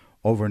here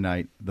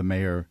overnight. The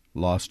mayor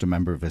lost a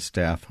member of his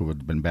staff who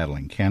had been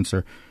battling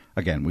cancer.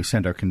 Again, we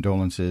send our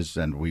condolences,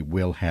 and we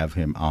will have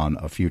him on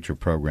a future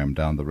program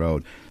down the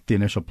road. The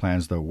initial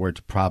plans, though, were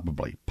to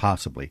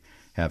possibly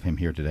have him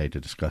here today to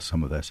discuss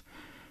some of this.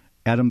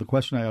 Adam, the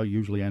question I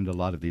usually end a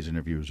lot of these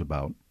interviews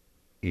about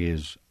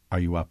is, are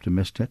you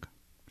optimistic?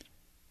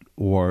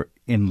 Or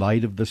in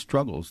light of the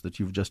struggles that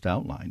you've just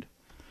outlined,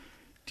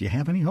 do you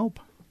have any hope?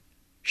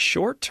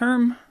 Short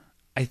term,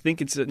 I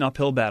think it's an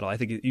uphill battle. I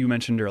think you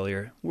mentioned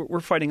earlier, we're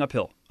fighting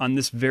uphill on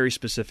this very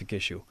specific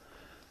issue.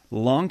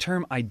 Long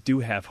term, I do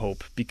have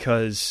hope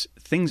because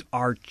things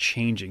are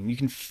changing. You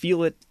can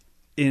feel it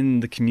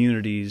in the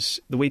communities,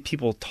 the way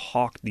people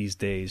talk these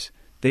days.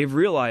 They've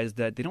realized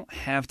that they don't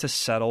have to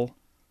settle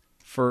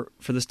for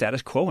the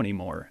status quo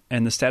anymore.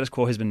 And the status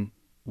quo has been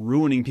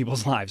ruining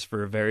people's lives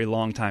for a very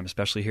long time,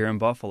 especially here in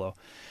Buffalo.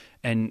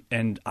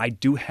 And I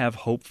do have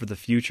hope for the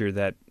future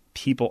that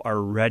people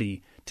are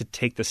ready to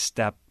take the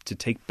step to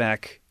take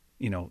back,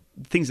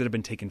 things that have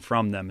been taken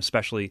from them,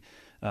 especially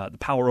the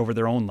power over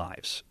their own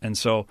lives. And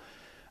so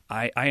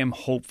I am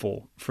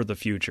hopeful for the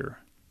future.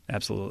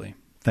 Absolutely.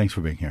 Thanks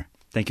for being here.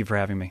 Thank you for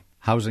having me.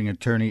 Housing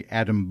attorney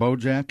Adam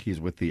Bojack. He's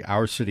with the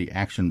Our City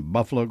Action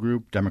Buffalo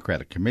Group,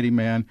 Democratic committee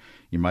man.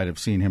 You might have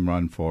seen him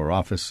run for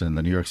office in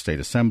the New York State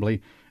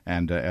Assembly.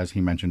 And as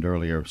he mentioned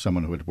earlier,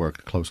 someone who had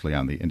worked closely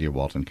on the India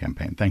Walton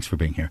campaign. Thanks for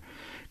being here.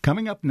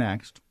 Coming up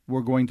next,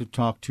 we're going to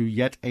talk to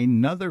yet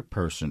another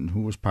person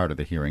who was part of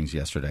the hearings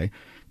yesterday.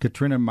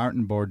 Katrina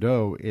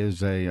Martin-Bordeaux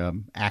is a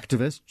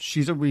activist.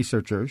 She's a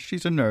researcher.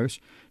 She's a nurse.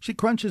 She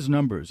crunches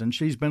numbers, and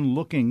she's been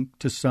looking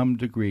to some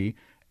degree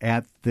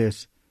at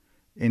this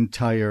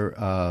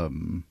entire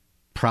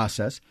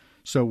process.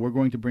 So we're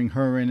going to bring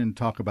her in and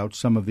talk about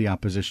some of the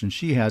opposition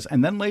she has.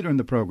 And then later in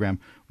the program,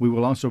 we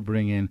will also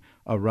bring in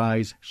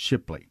Arise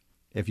Shipley.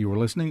 If you were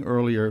listening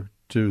earlier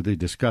to the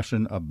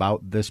discussion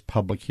about this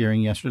public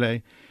hearing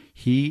yesterday,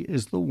 he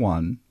is the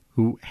one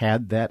who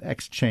had that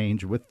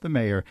exchange with the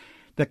mayor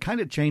that kind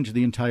of changed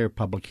the entire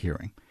public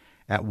hearing.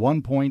 At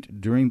one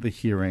point during the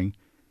hearing,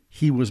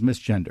 he was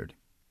misgendered.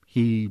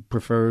 He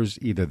prefers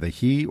either the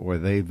he or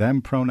they,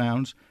 them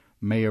pronouns.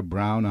 Mayor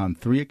Brown on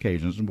 3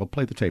 occasions, and we'll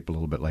play the tape a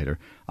little bit later,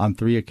 on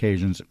 3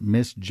 occasions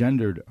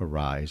misgendered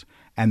Arise,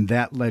 and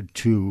that led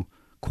to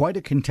quite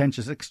a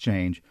contentious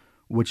exchange,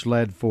 which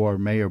led to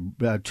Mayor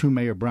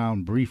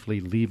Brown briefly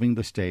leaving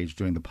the stage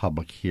during the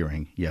public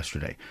hearing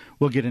yesterday.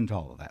 We'll get into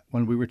all of that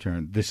when we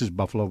return. This is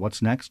Buffalo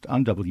What's Next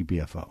on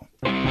WBFO.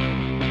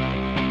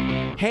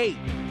 Hey,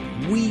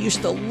 we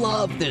used to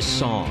love this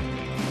song.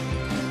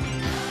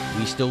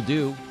 We still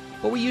do,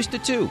 but we used to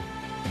too.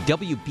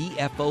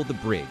 WBFO The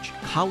Bridge,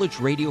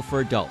 college radio for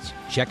adults.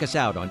 Check us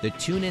out on the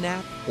TuneIn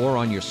app or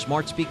on your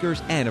smart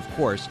speakers and, of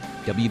course,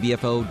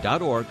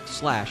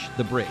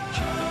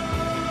 WBFO.org/thebridge.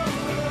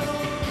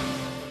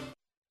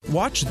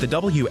 Watch the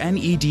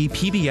WNED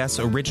PBS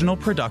original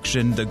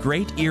production, The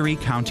Great Erie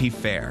County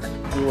Fair.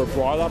 We were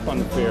brought up on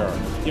the fair.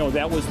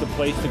 That was the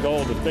place to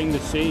go, the thing to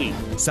see.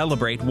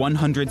 Celebrate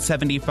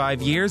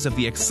 175 years of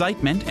the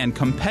excitement and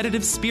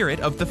competitive spirit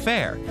of the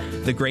fair.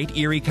 The Great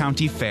Erie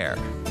County Fair.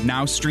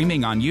 Now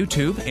streaming on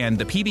YouTube and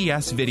the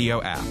PBS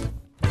video app.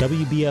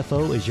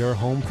 WBFO is your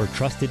home for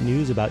trusted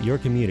news about your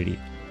community.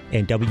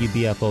 And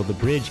WBFO The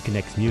Bridge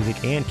connects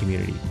music and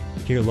community.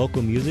 Hear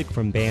local music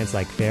from bands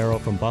like Pharaoh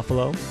from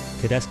Buffalo,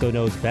 Tedesco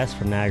Knows Best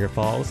from Niagara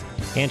Falls,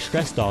 and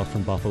Stress Dolls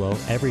from Buffalo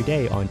every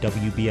day on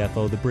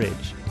WBFO The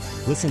Bridge.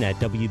 Listen at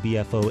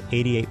WBFO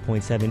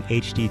 88.7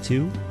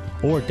 HD2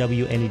 or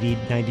WNED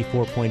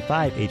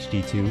 94.5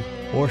 HD2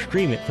 or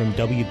stream it from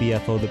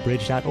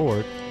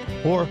WBFOthebridge.org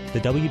or the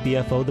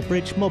WBFO The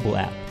Bridge mobile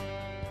app.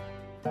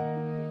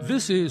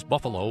 This is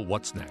Buffalo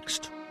What's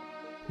Next,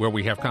 where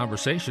we have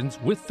conversations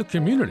with the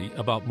community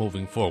about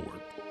moving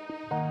forward.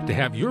 To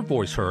have your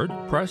voice heard,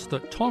 press the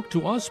Talk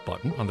to Us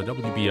button on the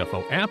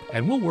WBFO app,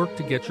 and we'll work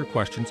to get your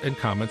questions and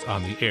comments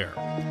on the air.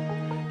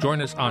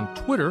 Join us on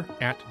Twitter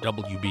at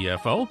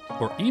WBFO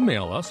or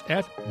email us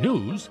at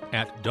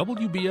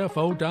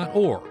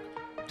news@WBFO.org.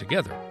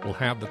 Together, we'll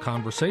have the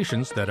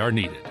conversations that are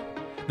needed.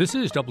 This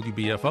is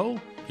WBFO,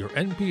 your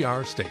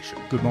NPR station.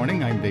 Good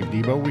morning, I'm Dave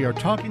Debo. We are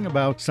talking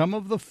about some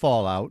of the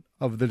fallout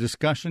of the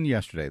discussion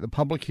yesterday, the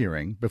public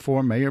hearing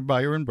before Mayor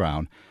Byron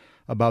Brown,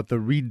 about the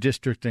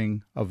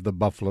redistricting of the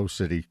Buffalo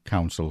City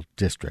Council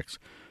districts.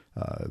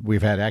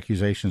 We've had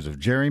accusations of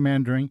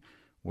gerrymandering.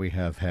 We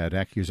have had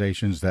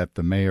accusations that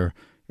the mayor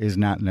is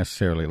not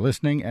necessarily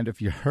listening. And if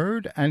you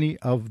heard any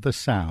of the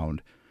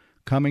sound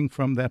coming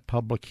from that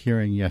public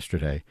hearing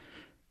yesterday,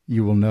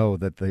 you will know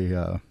that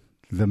the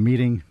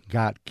meeting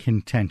got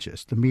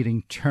contentious. The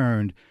meeting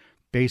turned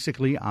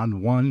basically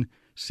on one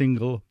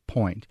single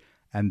point,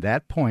 and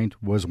that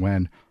point was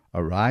when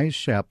Arise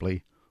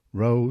Shipley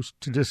rose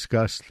to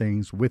discuss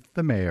things with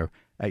the mayor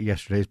at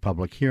yesterday's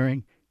public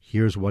hearing.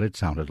 Here's what it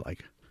sounded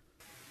like.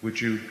 Would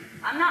you?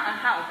 I'm not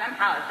unhoused. I'm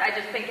housed. I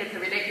just think it's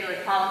a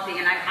ridiculous policy,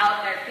 and I'm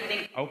out there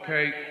feeding.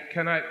 Okay.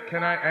 Can I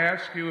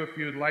ask you if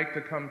you'd like to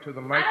come to the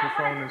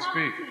microphone and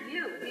speak? To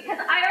you, because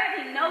I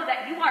already know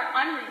that you are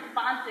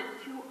unresponsive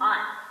to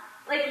us.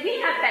 Like, we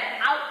have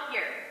been out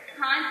here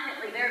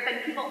constantly. There have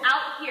been people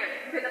out here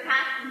for the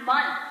past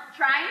month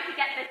trying to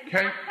get this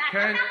back.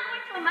 I'm not going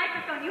to a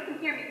microphone. You can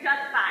hear me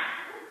just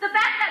fine. The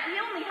fact that we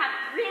only have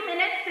 3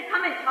 minutes to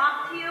come and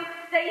talk to you,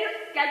 that you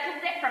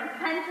scheduled it from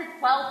 10 to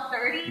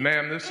 12:30.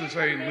 Ma'am, this is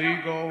a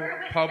legal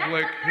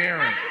public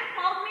hearing. You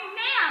called me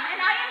ma'am,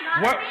 and I am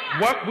not a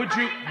ma'am.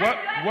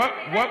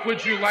 What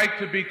would you like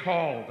to be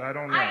called? I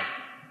don't know.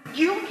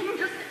 You can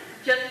just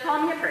Just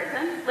call me a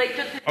person. Like,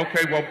 just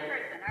Okay, well,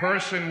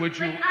 person, would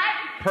you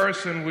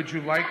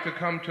like to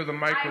come to the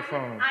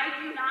microphone? I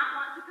do not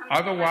want to come.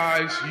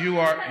 Otherwise, you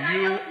are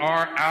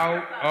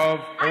out of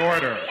order. I may be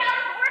out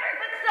of order,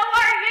 but so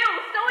are you.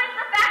 So is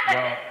the fact that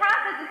this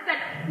process has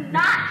been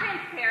not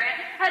transparent,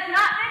 has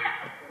not been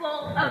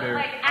full of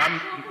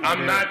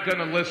I'm not going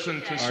to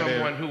listen to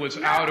someone who is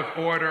out of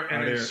order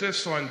and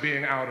insists on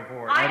being out of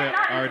order. I am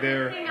not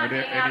insisting on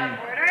being out of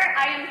order.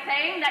 I am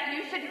saying that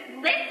you should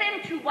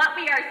listen to what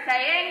we are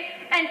saying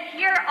and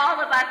hear all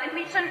of us, and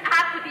we shouldn't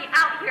have to be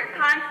out here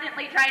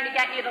constantly trying to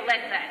get you to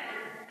listen.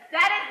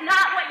 That is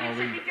not what you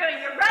should be doing.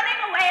 You're running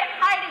away and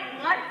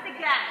hiding once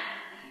again.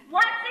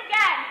 Once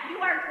again, you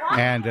are walking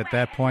And at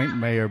that point,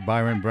 Mayor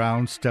Byron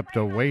Brown stepped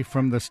away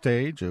from the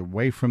stage,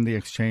 away from the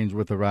exchange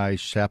with Arise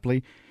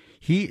Shapley.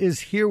 He is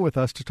here with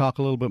us to talk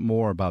a little bit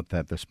more about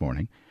that this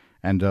morning.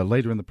 And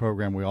later in the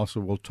program, we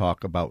also will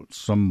talk about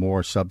some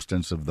more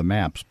substance of the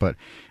maps. But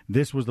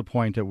this was the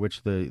point at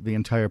which the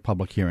entire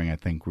public hearing, I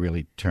think,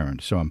 really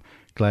turned. So I'm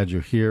glad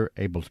you're here,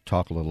 able to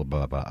talk a little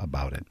bit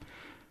about it.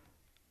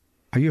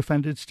 Are you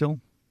offended still?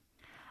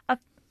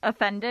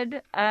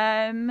 Offended?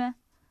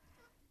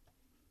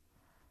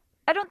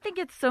 I don't think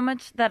it's so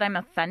much that I'm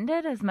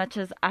offended as much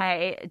as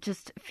I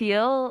just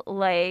feel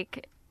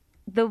like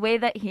the way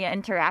that he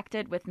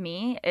interacted with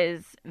me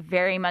is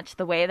very much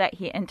the way that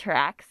he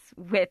interacts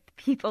with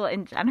people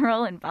in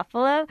general in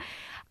Buffalo.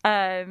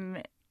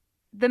 The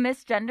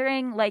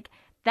misgendering, like,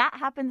 that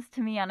happens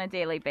to me on a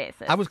daily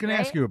basis. I was going to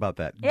ask you about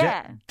that.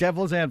 Yeah.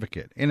 Devil's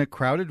advocate. In a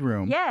crowded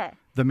room, yeah.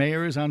 The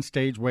mayor is on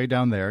stage way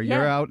down there.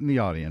 You're out in the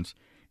audience.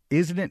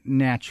 Isn't it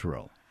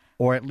natural,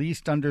 or at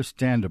least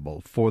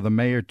understandable, for the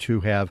mayor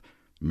to have,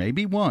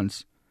 maybe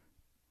once,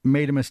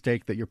 made a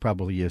mistake that you're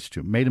probably used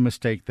to, made a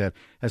mistake that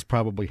has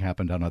probably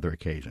happened on other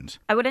occasions?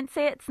 I wouldn't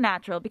say it's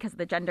natural because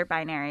the gender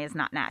binary is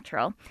not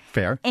natural.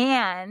 Fair.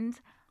 And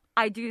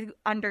I do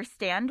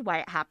understand why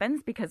it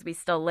happens because we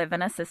still live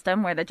in a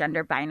system where the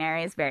gender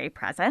binary is very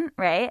present,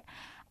 right?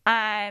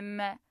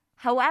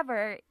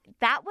 However,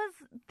 that was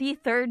the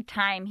third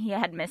time he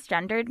had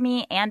misgendered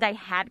me, and I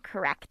had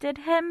corrected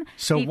him.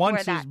 So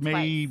once is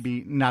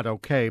maybe not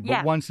okay,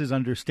 but once is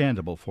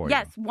understandable for you.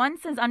 Yes,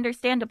 once is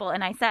understandable,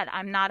 and I said,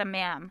 I'm not a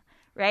ma'am,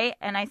 right?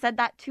 And I said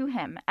that to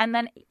him, and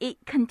then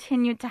it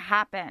continued to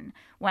happen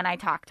when I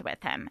talked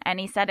with him, and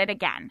he said it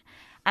again.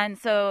 And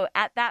so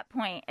at that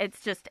point,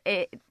 it's just,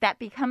 that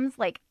becomes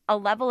like a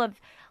level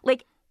of,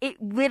 like, it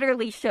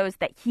literally shows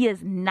that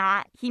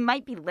he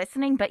might be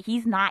listening, but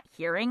he's not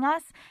hearing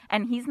us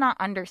and he's not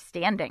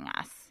understanding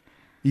us.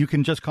 You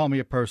can just call me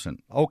a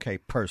person. Okay,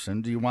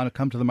 person, do you want to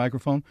come to the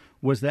microphone?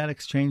 Was that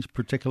exchange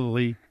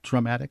particularly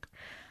traumatic?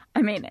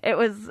 I mean, it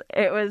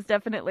was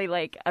definitely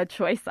like a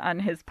choice on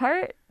his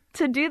part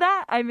to do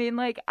that. I mean,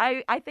 like,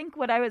 I think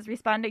what I was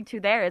responding to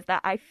there is that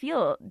I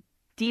feel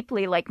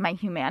deeply like my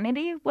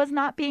humanity was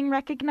not being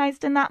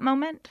recognized in that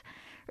moment,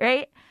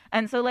 right?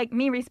 And so, like,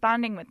 me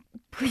responding with,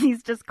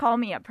 please just call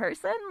me a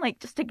person, like,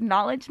 just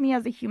acknowledge me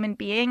as a human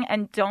being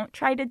and don't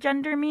try to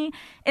gender me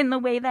in the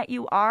way that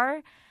you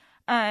are,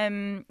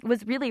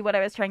 was really what I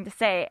was trying to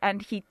say.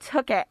 And he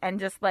took it and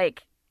just,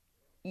 like,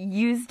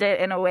 used it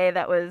in a way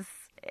that was,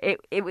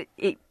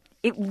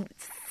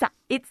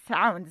 it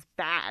sounds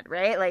bad,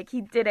 right? Like, he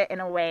did it in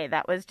a way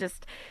that was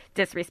just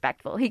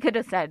disrespectful. He could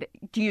have said,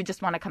 do you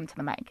just want to come to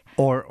the mic?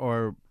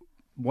 Or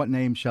what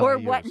name shall I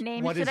use? Or what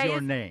name should I use? What is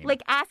your name?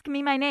 Like, ask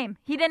me my name.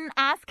 He didn't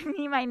ask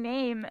me my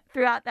name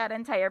throughout that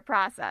entire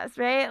process,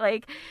 right?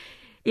 Like,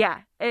 yeah,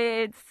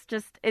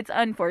 it's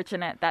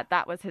unfortunate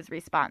that was his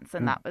response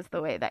and that was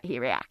the way that he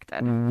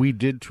reacted. We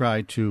did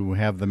try to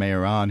have the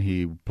mayor on.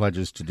 He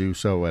pledges to do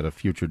so at a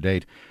future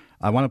date.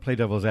 I want to play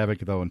devil's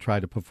advocate, though, and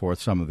try to put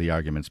forth some of the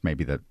arguments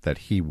maybe that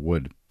he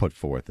would put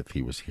forth if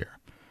he was here.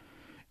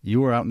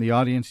 You were out in the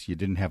audience. You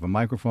didn't have a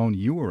microphone.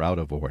 You were out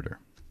of order.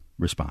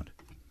 Respond.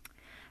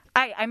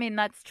 I mean,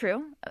 that's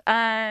true.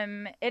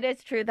 It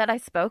is true that I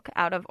spoke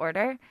out of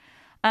order.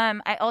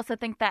 I also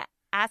think that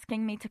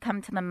asking me to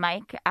come to the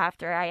mic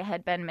after I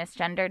had been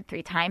misgendered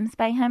 3 times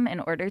by him in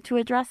order to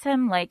address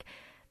him, like,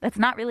 that's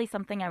not really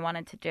something I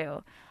wanted to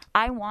do.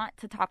 I want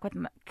to talk with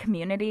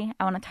community.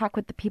 I want to talk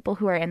with the people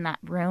who are in that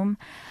room.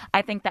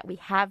 I think that we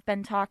have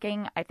been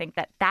talking. I think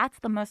that that's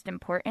the most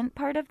important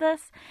part of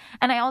this.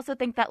 And I also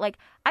think that, like,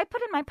 I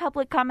put in my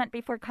public comment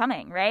before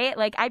coming, right?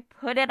 Like, I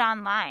put it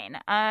online.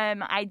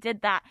 I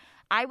did that.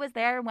 I was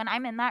there. When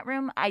I'm in that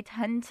room, I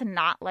tend to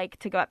not like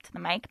to go up to the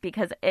mic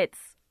because it's...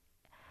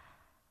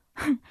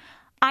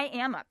 I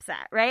am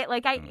upset, right?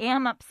 Like, I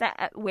am upset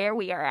at where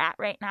we are at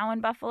right now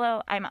in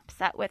Buffalo. I'm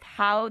upset with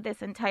how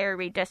this entire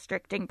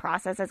redistricting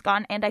process has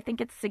gone. And I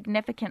think it's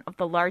significant of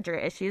the larger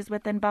issues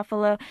within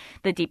Buffalo,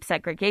 the deep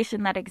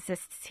segregation that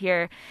exists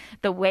here,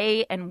 the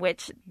way in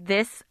which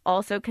this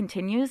also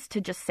continues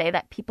to just say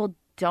that people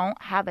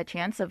don't have a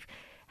chance of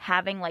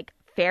having, like,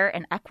 fair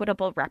and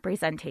equitable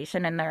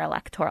representation in their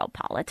electoral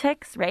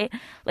politics, right?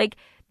 Like,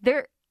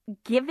 they're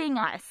giving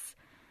us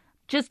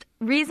just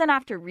reason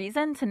after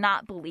reason to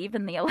not believe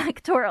in the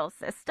electoral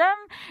system,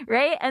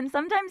 right? And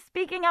sometimes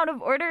speaking out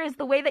of order is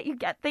the way that you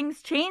get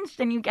things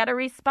changed and you get a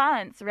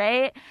response,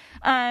 right?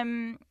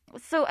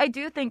 So I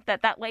do think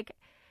that like,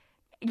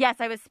 yes,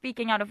 I was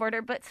speaking out of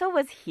order, but so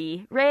was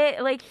he,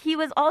 right? Like, he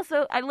was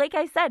also, like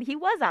I said, he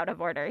was out of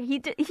order.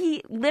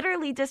 He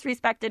literally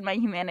disrespected my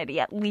humanity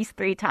at least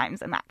 3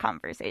 times in that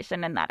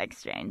conversation, in that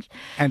exchange.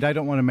 And I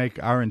don't want to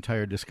make our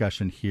entire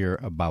discussion here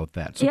about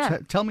that. So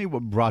tell me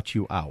what brought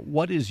you out.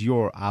 What is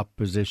your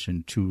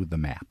opposition to the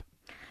map?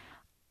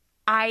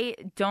 I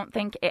don't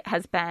think it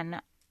has been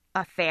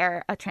a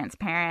fair, a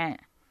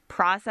transparent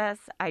process.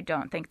 I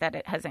don't think that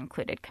it has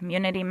included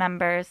community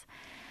members.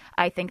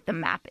 I think the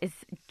map is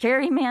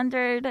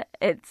gerrymandered.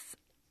 It's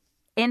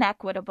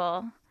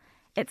inequitable.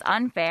 It's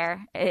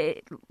unfair.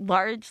 It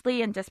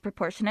largely and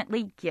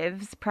disproportionately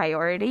gives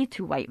priority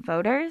to white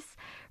voters,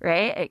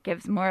 right? It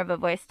gives more of a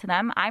voice to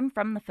them. I'm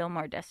from the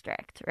Fillmore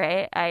district,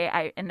 right?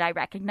 I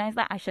recognize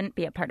that I shouldn't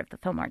be a part of the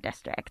Fillmore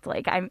district.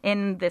 Like, I'm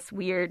in this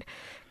weird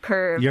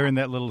curve. You're in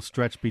that little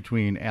stretch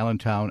between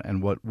Allentown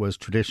and what was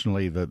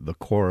traditionally the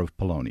core of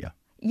Polonia.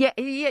 Yeah,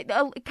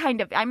 kind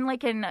of. I'm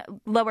like in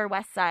Lower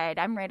West Side.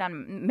 I'm right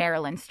on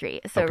Maryland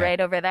Street, so right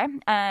over there.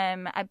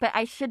 But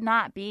I should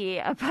not be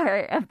a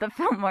part of the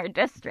Fillmore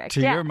district.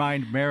 To your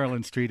mind,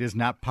 Maryland Street is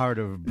not part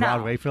of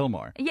Broadway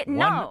Fillmore. Yeah,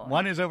 no.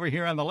 One is over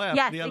here on the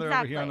left, the other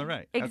over here on the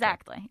right.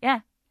 Exactly. Okay.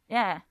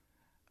 Yeah.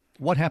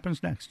 What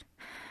happens next?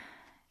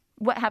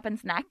 What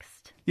happens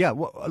next? Yeah,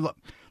 well,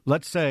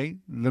 let's say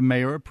the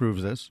mayor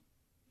approves this.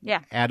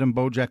 Yeah. Adam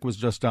Bojek was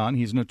just on.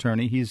 He's an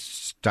attorney. He's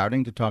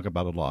starting to talk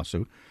about a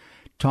lawsuit.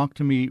 Talk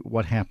to me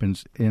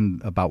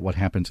about what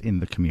happens in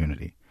the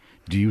community.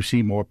 Do you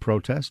see more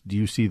protests? Do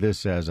you see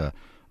this as a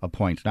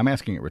point? And I'm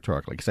asking it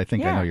rhetorically because I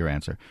think I know your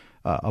answer.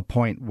 A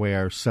point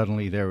where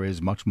suddenly there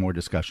is much more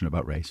discussion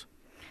about race.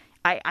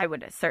 I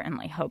would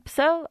certainly hope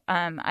so.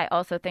 I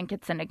also think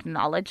it's an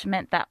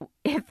acknowledgement that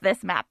if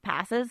this map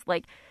passes,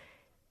 like,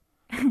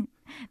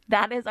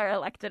 that is our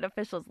elected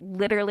officials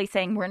literally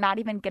saying we're not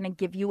even going to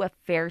give you a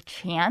fair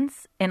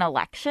chance in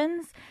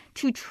elections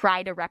to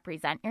try to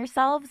represent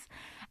yourselves.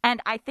 And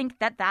I think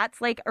that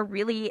that's like a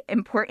really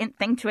important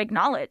thing to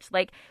acknowledge.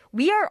 Like,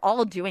 we are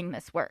all doing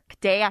this work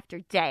day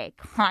after day,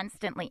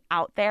 constantly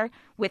out there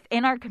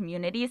within our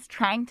communities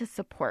trying to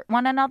support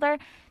one another.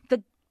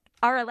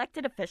 Our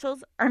elected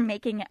officials are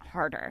making it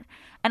harder.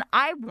 And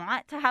I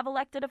want to have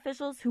elected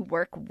officials who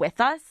work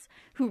with us,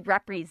 who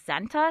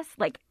represent us,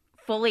 like,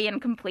 fully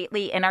and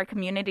completely in our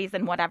communities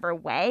in whatever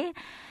way.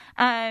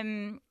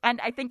 And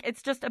I think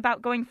it's just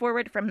about going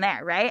forward from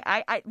there, right?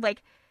 I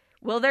like,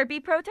 will there be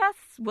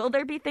protests? Will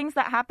there be things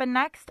that happen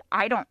next?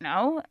 I don't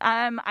know.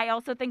 I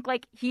also think,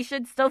 like, he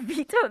should still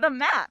veto the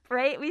map,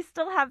 right? We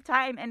still have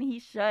time, and he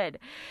should.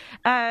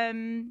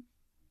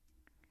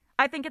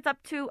 I think it's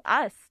up to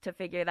us to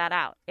figure that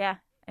out, and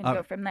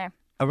go from there.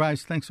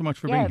 Arise, thanks so much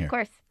for being here. Yeah, of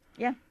course.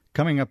 Yeah.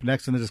 Coming up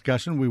next in the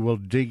discussion, we will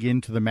dig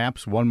into the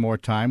maps one more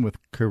time with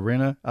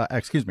Katrina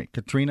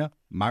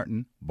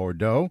Martin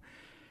Bordeaux.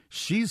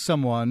 She's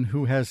someone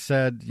who has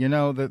said,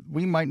 that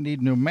we might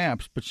need new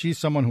maps, but she's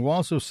someone who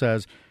also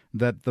says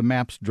that the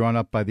maps drawn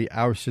up by the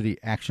Our City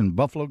Action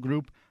Buffalo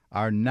Group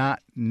are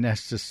not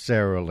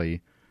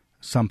necessarily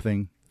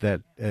something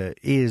that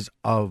is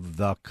of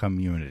the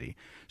community.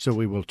 So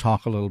we will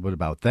talk a little bit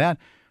about that.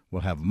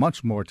 We'll have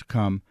much more to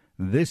come.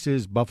 This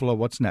is Buffalo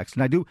What's Next.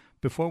 And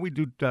before we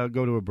do go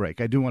to a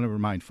break, I do want to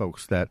remind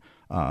folks that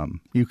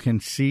you can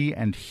see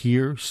and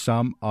hear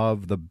some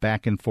of the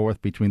back and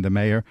forth between the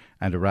mayor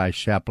and Arise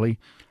Shapley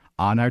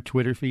on our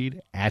Twitter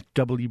feed at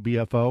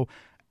WBFO.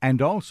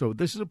 And also,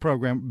 this is a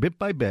program, bit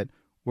by bit,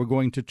 we're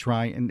going to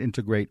try and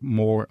integrate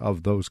more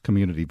of those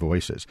community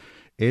voices.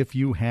 If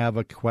you have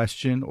a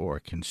question or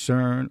a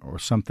concern or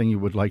something you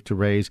would like to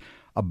raise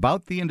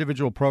about the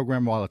individual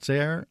program while it's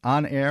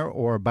on air,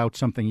 or about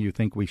something you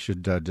think we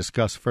should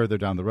discuss further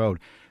down the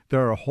road,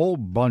 there are a whole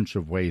bunch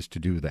of ways to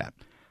do that.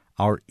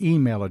 Our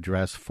email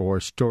address for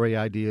story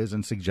ideas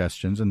and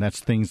suggestions, and that's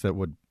things that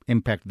would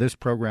impact this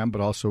program,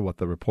 but also what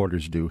the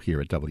reporters do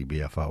here at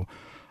WBFO.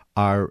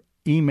 Our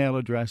email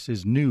address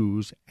is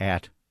news@wbfo.org.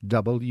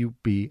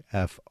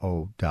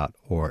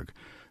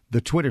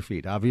 The Twitter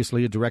feed,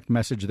 obviously a direct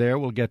message there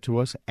will get to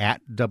us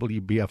at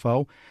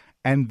WBFO.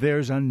 And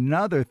there's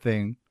another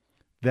thing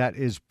that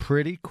is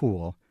pretty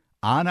cool.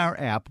 On our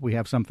app, we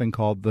have something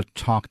called the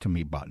Talk to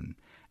Me button.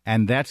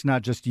 And that's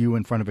not just you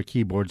in front of a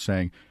keyboard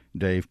saying,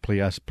 Dave,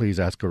 please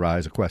ask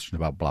Arise a question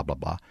about blah, blah,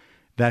 blah.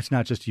 That's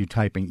not just you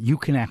typing. You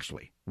can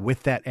actually,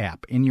 with that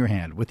app in your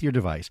hand, with your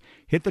device,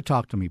 hit the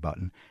Talk to Me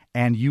button,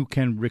 and you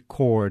can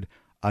record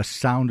a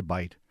sound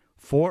bite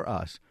for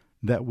us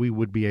that we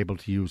would be able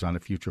to use on a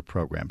future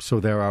program. So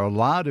there are a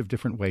lot of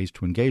different ways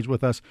to engage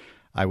with us.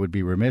 I would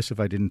be remiss if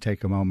I didn't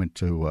take a moment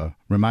to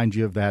remind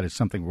you of that. It's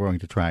something we're going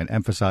to try and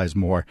emphasize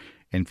more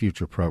in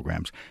future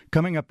programs.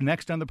 Coming up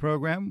next on the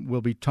program,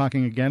 we'll be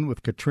talking again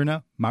with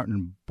Katrina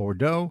Martin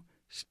Bordeaux.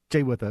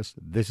 Stay with us.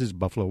 This is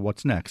Buffalo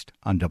What's Next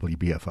on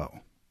WBFO.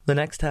 The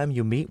next time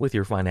you meet with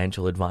your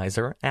financial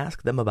advisor,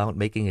 ask them about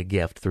making a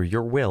gift through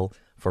your will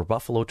for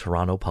Buffalo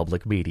Toronto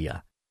Public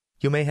Media.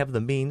 You may have the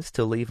means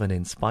to leave an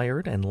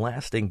inspired and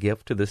lasting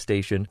gift to the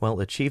station while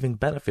achieving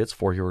benefits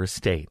for your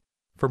estate.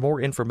 For more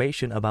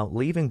information about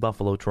leaving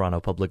Buffalo Toronto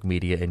Public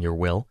Media in your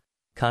will,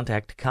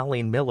 contact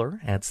Colleen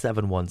Miller at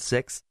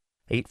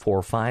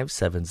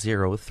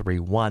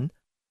 716-845-7031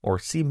 or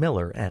see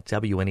Miller at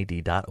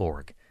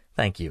WNED.org.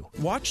 Thank you.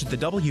 Watch the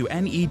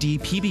WNED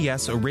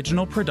PBS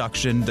original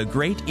production, The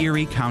Great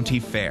Erie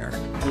County Fair.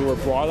 We were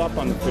brought up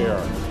on the fair.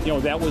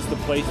 That was the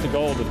place to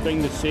go, the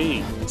thing to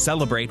see.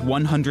 Celebrate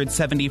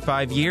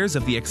 175 years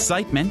of the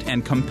excitement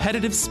and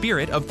competitive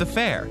spirit of the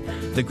fair.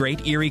 The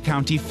Great Erie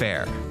County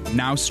Fair.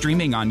 Now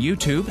streaming on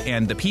YouTube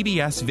and the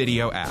PBS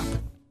video app.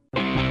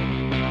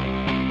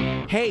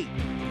 Hey,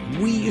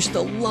 we used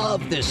to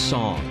love this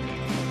song.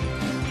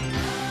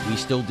 We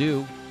still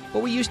do,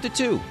 but we used to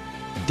too.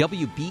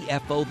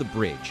 WBFO The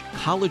Bridge,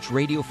 college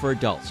radio for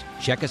adults.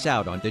 Check us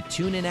out on the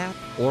TuneIn app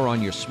or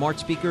on your smart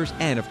speakers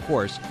and, of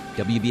course,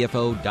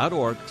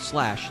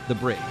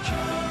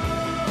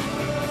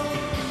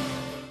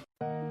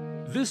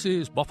 WBFO.org/thebridge. This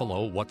is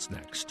Buffalo What's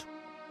Next,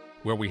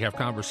 where we have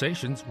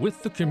conversations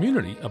with the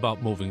community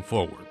about moving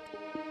forward.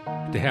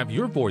 To have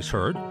your voice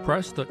heard,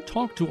 press the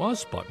Talk to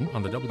Us button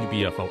on the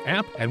WBFO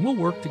app, and we'll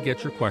work to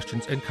get your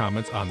questions and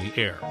comments on the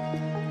air.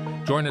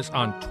 Join us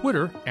on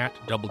Twitter at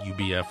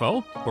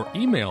WBFO or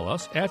email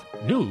us at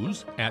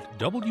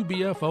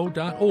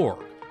news@WBFO.org.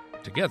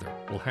 Together,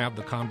 we'll have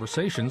the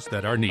conversations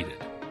that are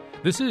needed.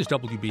 This is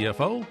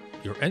WBFO,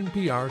 your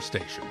NPR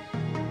station.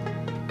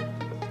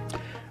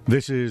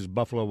 This is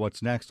Buffalo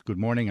What's Next. Good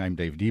morning. I'm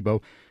Dave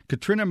Debo.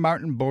 Katrina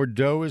Martin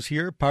Bordeaux is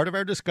here, part of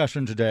our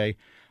discussion today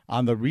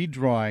on the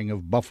redrawing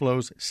of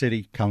Buffalo's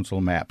city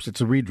council maps. It's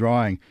a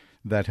redrawing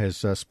that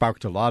has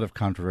sparked a lot of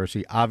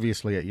controversy,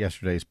 obviously at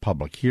yesterday's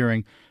public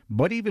hearing.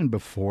 But even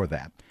before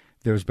that,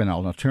 there's been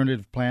an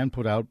alternative plan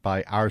put out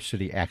by Our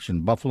City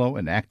Action Buffalo,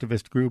 an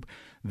activist group.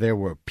 There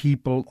were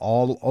people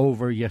all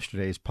over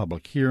yesterday's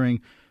public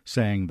hearing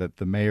saying that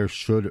the mayor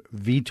should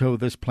veto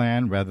this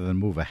plan rather than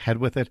move ahead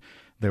with it.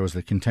 There was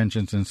the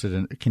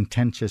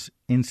contentious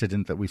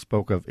incident that we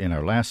spoke of in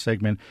our last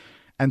segment.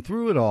 And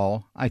through it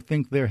all, I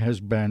think there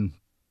has been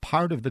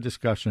part of the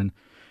discussion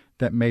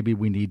that maybe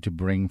we need to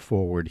bring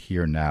forward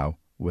here now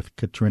with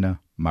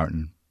Katrina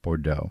Martin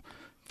Bordeaux.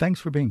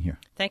 Thanks for being here.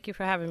 Thank you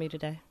for having me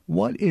today.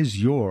 What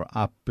is your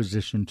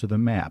opposition to the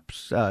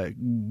maps?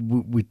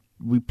 We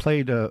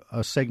played a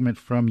segment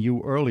from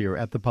you earlier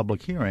at the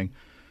public hearing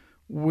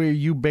where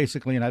you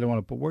basically, and I don't want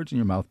to put words in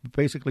your mouth, but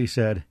basically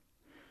said,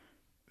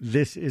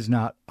 this is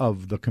not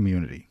of the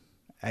community.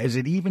 Is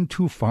it even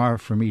too far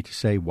for me to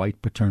say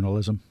white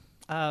paternalism?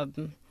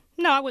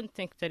 No, I wouldn't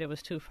think that it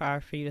was too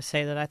far for you to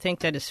say that. I think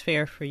that it's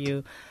fair for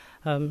you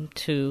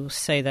to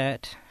say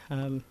that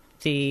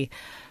the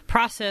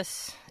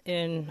process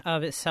in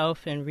of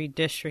itself in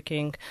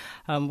redistricting,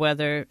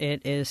 whether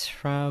it is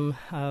from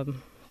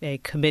a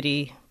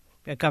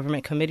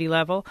government committee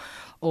level,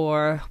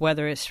 or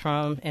whether it's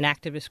from an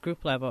activist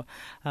group level,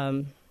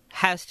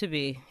 has to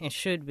be and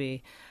should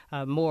be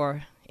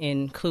more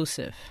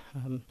inclusive.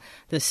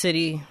 The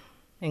city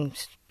and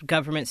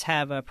governments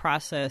have a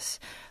process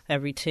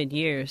every 10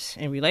 years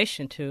in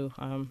relation to,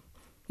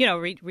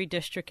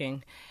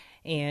 redistricting.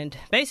 And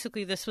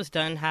basically this was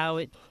done how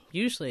it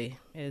usually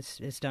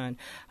is done.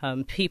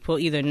 People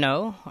either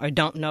know or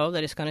don't know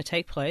that it's going to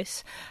take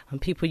place.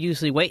 People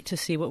usually wait to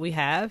see what we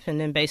have, and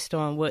then based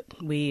on what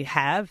we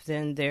have,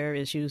 then there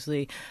is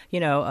usually,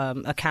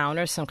 a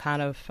counter, some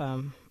kind of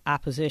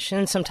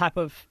opposition, some type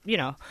of,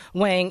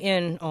 weighing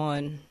in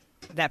on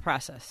that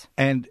process.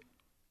 And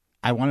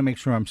I want to make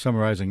sure I'm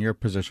summarizing your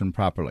position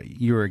properly.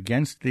 You're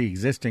against the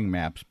existing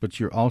maps, but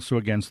you're also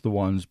against the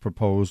ones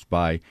proposed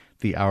by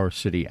the Our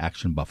City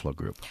Action Buffalo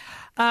group.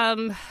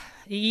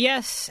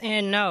 Yes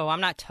and no.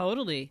 I'm not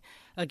totally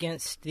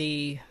against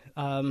the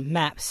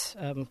maps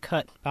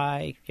cut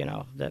by,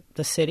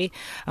 the city.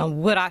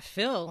 What I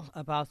feel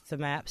about the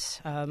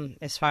maps,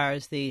 as far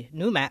as the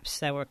new maps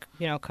that were,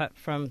 cut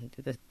from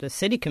the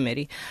city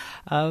committee,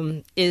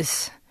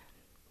 is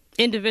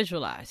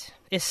individualized.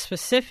 It's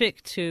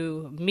specific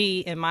to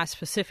me and my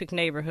specific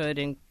neighborhood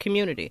and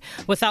community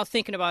without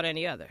thinking about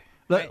any other.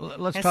 Right?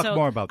 Let's talk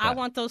more about that. I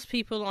want those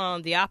people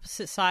on the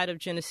opposite side of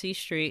Genesee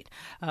Street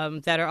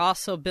that are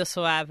also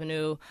Bissell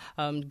Avenue,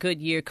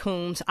 Goodyear,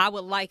 Coombs. I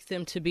would like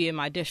them to be in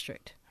my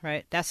district.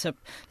 Right, that's a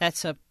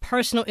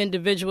personal,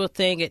 individual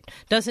thing. It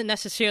doesn't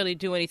necessarily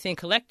do anything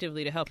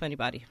collectively to help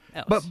anybody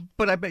else.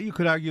 But I bet you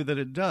could argue that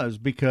it does,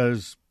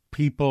 because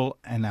people,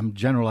 and I'm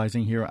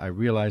generalizing here, I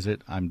realize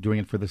it, I'm doing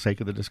it for the sake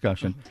of the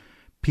discussion,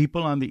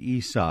 people on the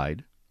east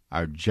side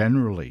are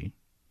generally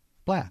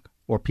black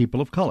or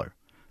people of color.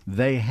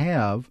 They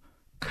have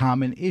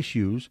common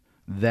issues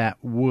that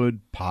would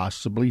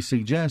possibly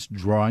suggest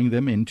drawing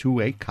them into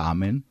a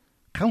common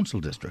council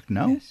district.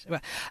 No? Yes.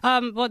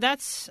 Well,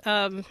 that's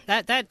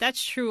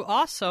true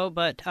also,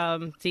 but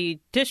the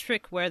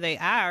district where they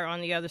are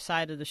on the other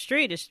side of the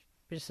street is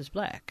just as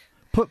black.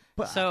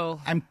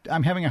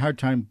 I'm having a hard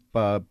time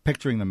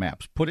picturing the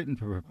maps. Put it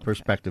in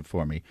perspective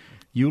for me.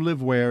 You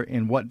live where,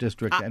 in what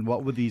district, and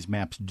what would these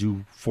maps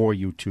do for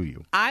you, to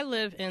you? I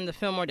live in the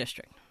Fillmore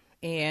district,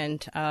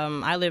 and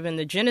I live in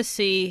the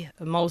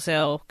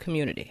Genesee-Moselle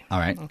community. All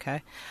right.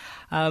 Okay.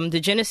 The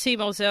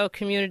Genesee-Moselle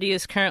community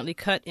is currently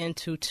cut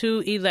into 2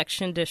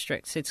 election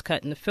districts. It's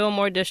cut in the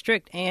Fillmore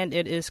district, and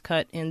it is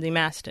cut in the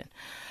Maston,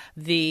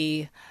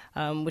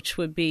 which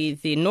would be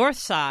the north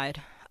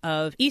side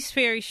of East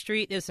Ferry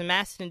Street is the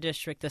Maston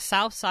district. The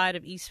south side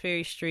of East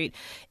Ferry Street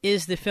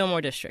is the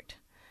Fillmore district.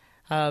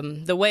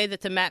 The way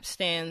that the map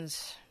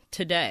stands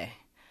today,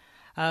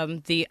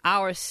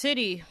 our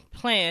city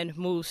plan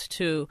moves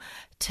to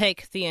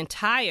take the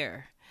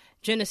entire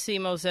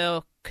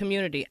Genesee-Moselle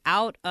community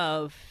out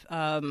of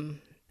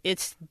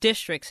its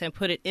districts and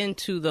put it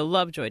into the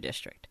Lovejoy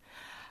district.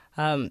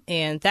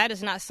 And that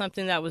is not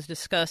something that was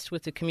discussed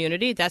with the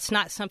community. That's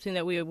not something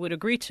that we would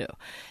agree to.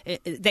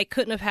 They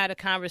couldn't have had a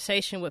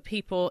conversation with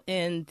people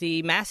in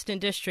the Maston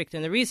district.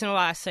 And the reason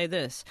why I say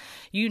this,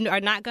 you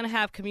are not going to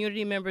have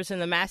community members in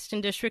the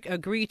Maston district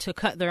agree to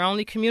cut their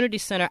only community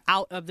center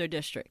out of their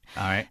district.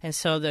 All right. And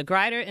so the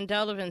Grider and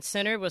Delavan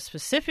Center was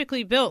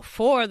specifically built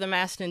for the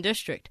Maston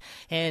district.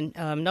 And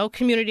no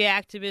community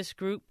activist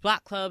group,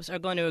 block clubs are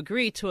going to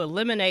agree to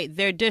eliminate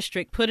their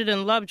district, put it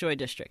in Lovejoy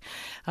district.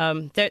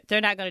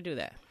 They're not going to do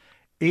that.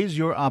 Is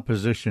your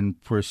opposition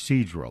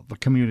procedural? The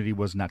community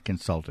was not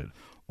consulted.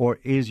 Or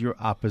is your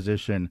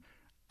opposition,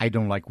 I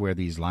don't like where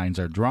these lines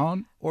are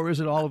drawn? Or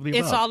is it all of the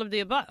above? It's all of the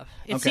above.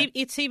 Okay.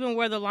 It's even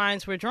where the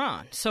lines were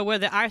drawn. So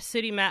where our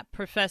city map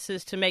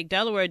professes to make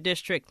Delaware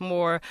district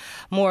more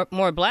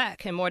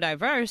black and more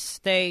diverse,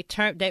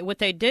 what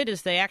they did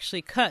is they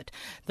actually cut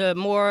the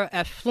more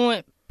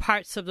affluent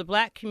parts of the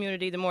black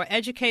community, the more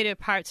educated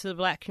parts of the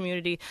black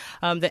community,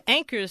 the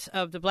anchors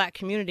of the black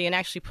community, and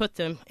actually put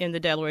them in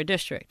the Delaware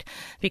district.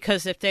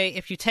 Because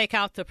if you take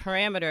out the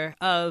parameter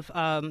of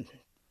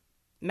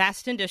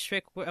Maston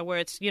district, where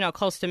it's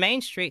close to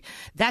Main Street,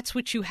 that's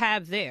what you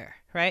have there,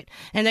 right?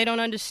 And they don't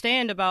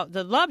understand about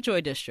the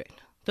Lovejoy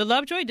district. The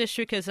Lovejoy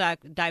district is a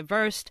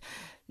diverse,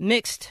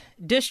 mixed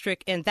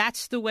district, and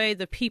that's the way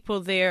the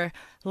people there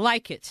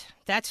like it.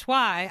 That's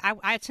why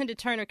I attended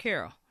Turner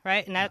Carroll.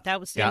 Right, and that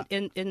was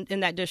in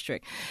that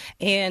district,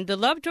 and the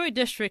Lovejoy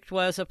district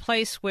was a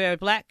place where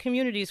black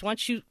communities,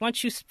 once you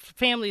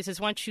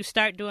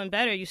start doing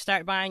better, you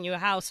start buying you a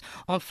house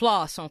on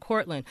Floss, on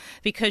Cortland,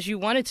 because you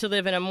wanted to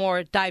live in a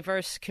more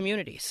diverse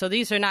community. So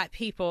these are not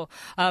people,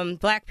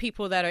 black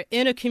people that are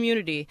in a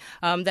community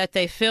that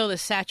they feel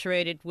is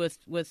saturated with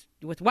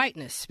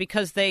whiteness,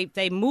 because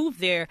they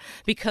moved there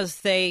because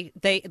they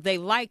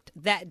liked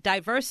that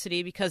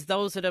diversity, because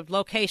those are the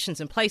locations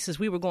and places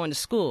we were going to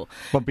school.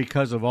 But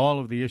because of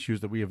all of the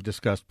issues that we have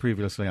discussed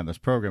previously on this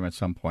program at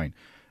some point,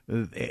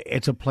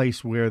 it's a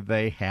place where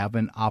they have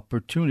an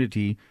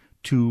opportunity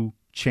to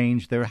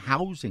change their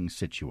housing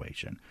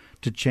situation,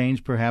 to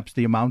change perhaps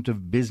the amount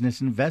of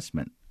business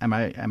investment. Am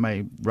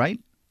I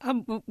right?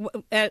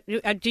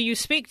 Do you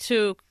speak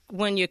to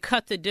when you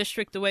cut the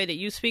district the way that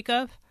you speak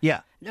of?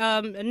 Yeah.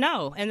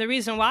 No. And the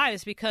reason why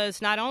is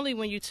because not only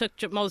when you took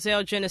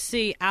Moselle,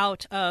 Genesee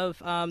out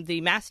of the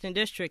Maston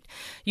district,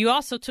 you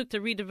also took the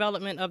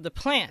redevelopment of the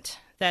plant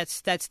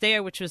that's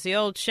there, which was the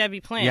old Chevy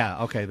plant.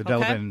 Yeah, okay, the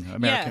Delavan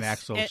American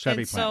Axle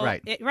Chevy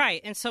plant, right. Right.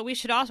 And so we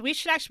should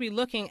actually be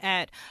looking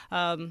at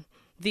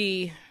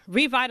the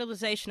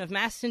revitalization of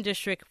Maston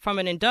district from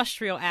an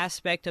industrial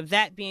aspect of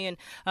that being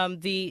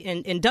the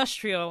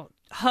industrial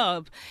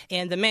hub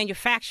and the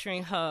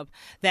manufacturing hub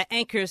that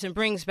anchors and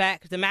brings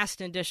back the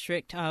Maston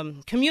district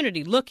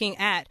community, looking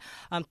at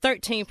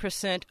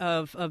 13%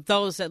 of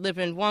those that live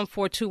in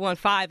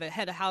 14215 at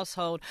head of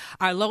household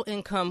are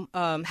low-income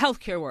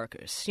healthcare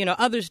workers.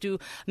 Others do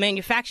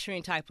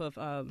manufacturing type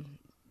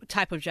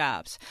of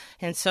jobs.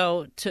 And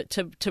so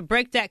to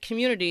break that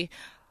community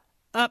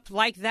up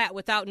like that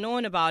without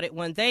knowing about it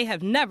when they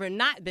have never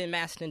not been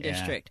Maston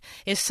district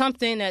is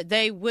something that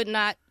they would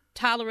not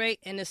tolerate,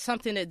 and it's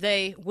something that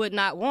they would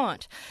not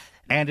want.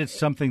 And it's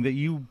something that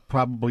you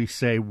probably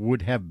say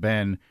would have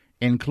been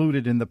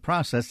included in the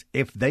process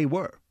if they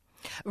were.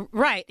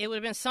 Right. It would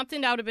have been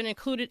something that would have been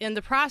included in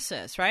the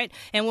process, right?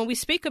 And when we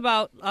speak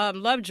about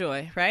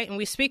Lovejoy, right, and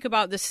we speak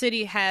about the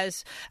city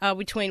has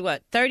between,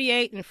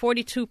 38 and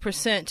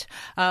 42%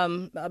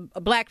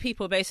 black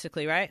people,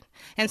 basically, right?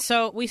 And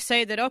so we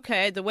say that,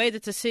 okay, the way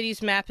that the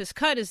city's map is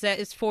cut is that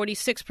it's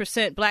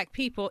 46% black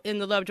people in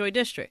the Lovejoy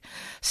district.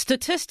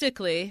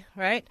 Statistically,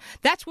 right,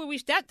 that's where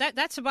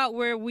that's about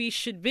where we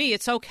should be.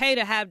 It's okay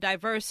to have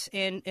diverse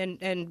and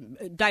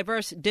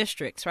diverse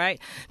districts,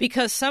 right?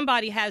 Because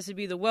somebody has to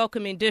be the welcome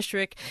welcoming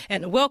district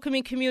and a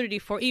welcoming community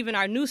for even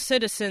our new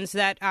citizens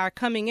that are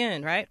coming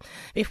in, right?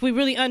 If we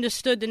really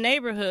understood the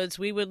neighborhoods,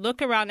 we would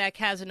look around that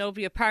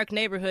Cazenovia Park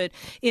neighborhood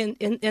in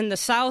the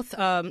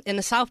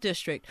South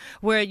District,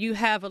 where you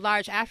have a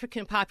large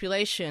African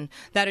population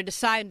that are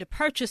deciding to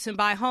purchase and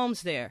buy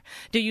homes there.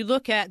 Do you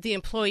look at the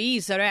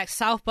employees that are at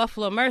South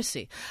Buffalo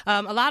Mercy?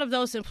 A lot of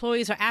those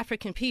employees are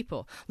African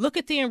people. Look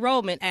at the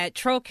enrollment at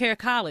Trocaire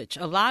College.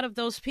 A lot of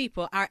those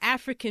people are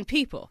African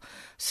people.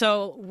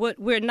 So what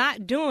we're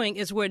not doing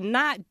is we're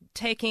not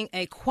taking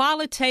a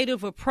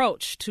qualitative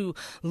approach to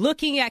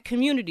looking at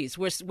communities.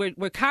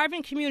 We're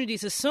carving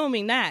communities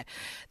assuming that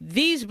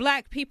these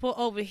black people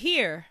over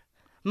here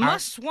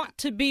must want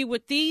to be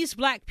with these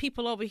black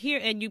people over here,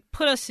 and you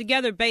put us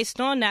together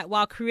based on that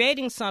while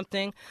creating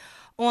something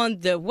on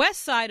the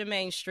west side of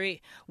Main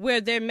Street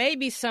where there may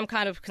be some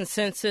kind of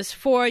consensus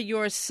for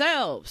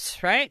yourselves,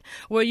 right?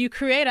 Where you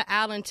create a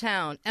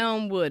Allentown,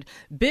 Elmwood,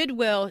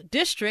 Bidwell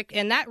district,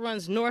 and that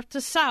runs north to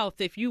south.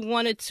 If you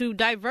wanted to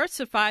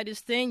diversify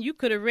this thing, you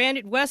could have ran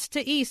it west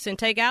to east and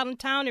take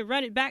Allentown and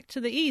run it back to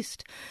the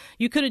east.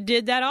 You could have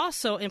did that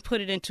also and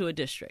put it into a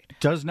district.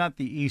 Does not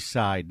the east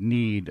side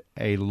need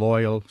a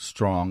loyal,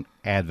 strong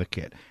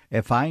advocate?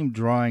 If I'm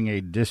drawing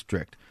a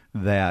district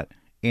that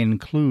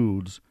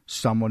includes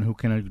someone who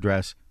can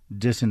address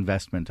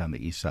disinvestment on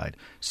the east side,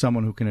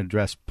 someone who can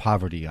address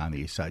poverty on the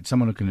east side,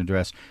 someone who can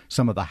address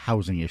some of the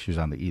housing issues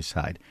on the east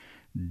side,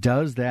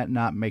 does that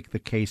not make the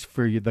case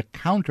for you, the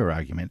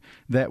counter-argument,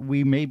 that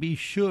we maybe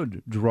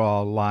should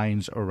draw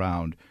lines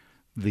around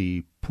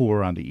the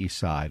poor on the east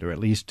side, or at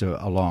least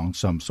along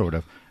some sort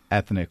of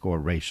ethnic or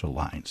racial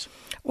lines?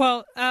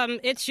 Well,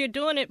 you're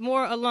doing it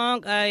more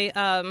along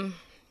a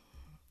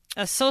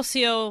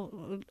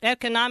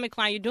socio-economic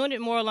line. You're doing it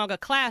more along a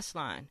class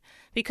line.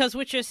 Because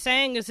what you're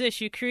saying is this: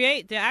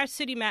 our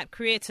city map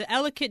creates an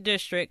elegant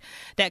district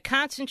that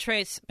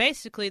concentrates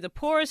basically the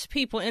poorest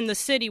people in the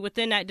city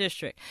within that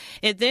district.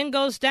 It then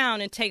goes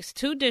down and takes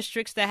two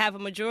districts that have a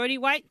majority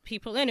white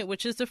people in it,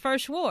 which is the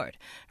First Ward,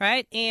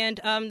 right? And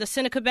the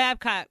Seneca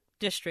Babcock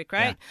district,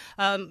 right?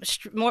 Yeah.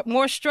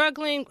 More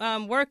struggling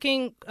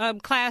working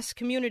class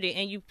community,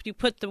 and you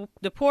put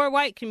the poor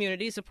white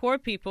communities, the poor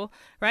people,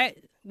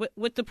 right,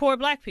 with the poor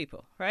black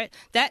people, right?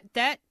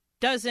 That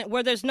doesn't,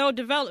 where there's no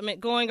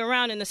development going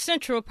around in the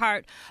central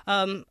part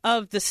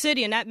of the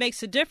city, and that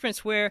makes a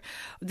difference where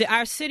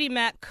our city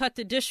map cut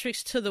the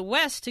districts to the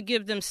west to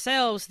give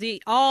themselves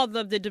all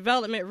of the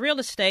development real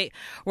estate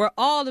where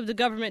all of the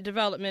government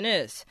development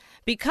is.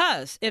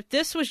 Because if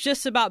this was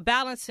just about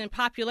balance in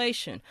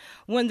population,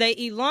 when they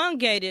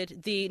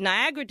elongated the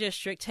Niagara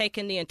district,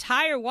 taking the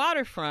entire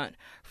waterfront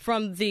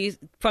from the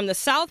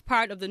south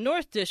part of the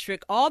North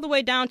District all the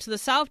way down to the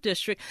South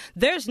District,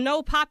 there's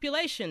no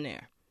population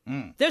there.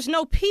 There's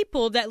no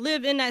people that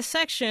live in that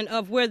section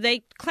of where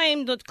they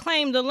claim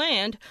the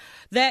land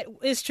that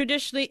is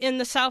traditionally in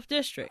the South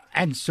District.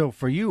 And so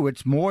for you,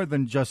 it's more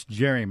than just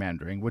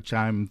gerrymandering, which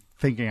I'm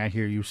thinking I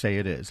hear you say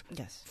it is.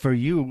 Yes. For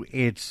you,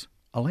 it's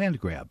a land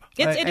grab.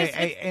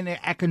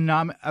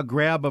 A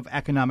grab of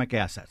economic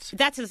assets.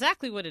 That's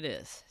exactly what it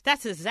is.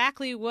 That's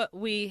exactly what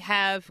we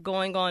have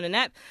going on. And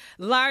that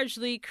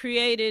largely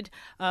created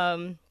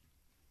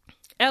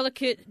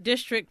Ellicott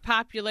district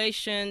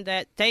population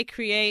that they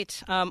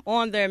create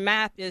on their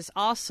map is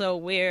also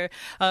where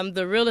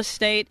the real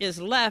estate is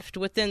left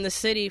within the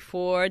city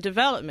for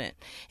development.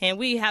 And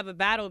we have a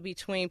battle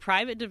between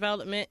private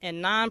development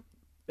and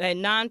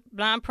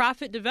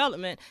nonprofit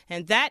development,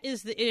 and that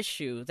is the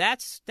issue.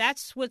 That's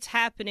what's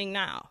happening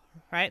now,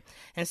 right?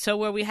 And so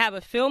where we have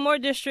a Fillmore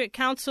District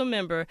Council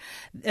member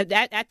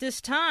at this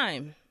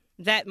time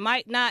that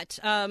might not,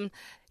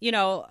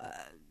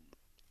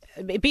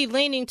 be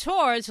leaning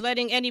towards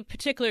letting any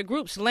particular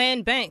groups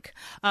land bank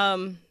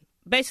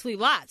basically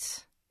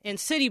lots in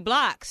city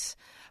blocks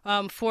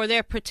for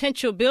their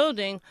potential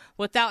building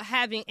without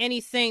having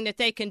anything that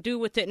they can do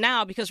with it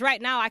now. Because right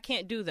now I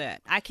can't do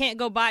that. I can't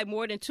go buy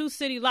more than 2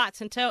 city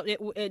lots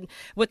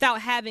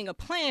without having a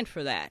plan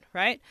for that,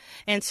 right?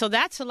 And so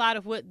that's a lot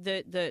of what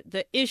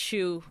the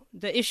issue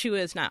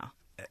is now.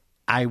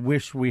 I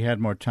wish we had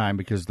more time,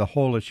 because the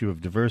whole issue of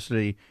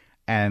diversity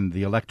and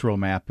the electoral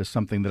map is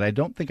something that I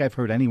don't think I've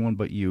heard anyone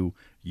but you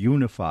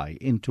unify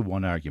into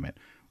one argument.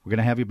 We're going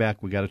to have you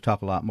back. We got to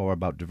talk a lot more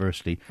about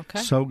diversity. Okay.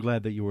 So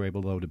glad that you were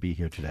able, though, to be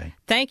here today.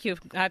 Thank you.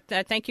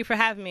 Thank you for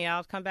having me.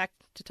 I'll come back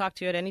to talk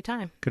to you at any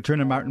time.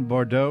 Katrina Martin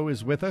Bordeaux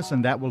is with us,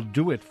 and that will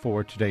do it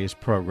for today's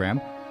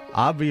program.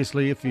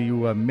 Obviously, if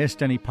you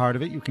missed any part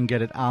of it, you can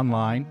get it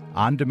online,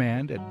 on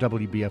demand at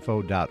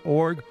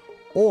WBFO.org,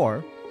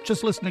 or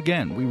just listen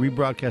again. We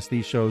rebroadcast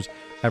these shows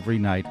every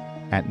night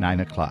at 9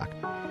 o'clock.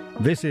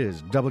 This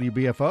is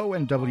WBFO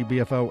and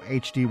WBFO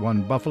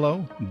HD1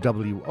 Buffalo,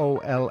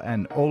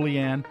 WOLN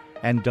Olean,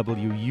 and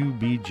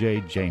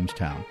WUBJ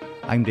Jamestown.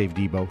 I'm Dave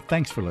Debo.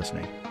 Thanks for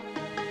listening.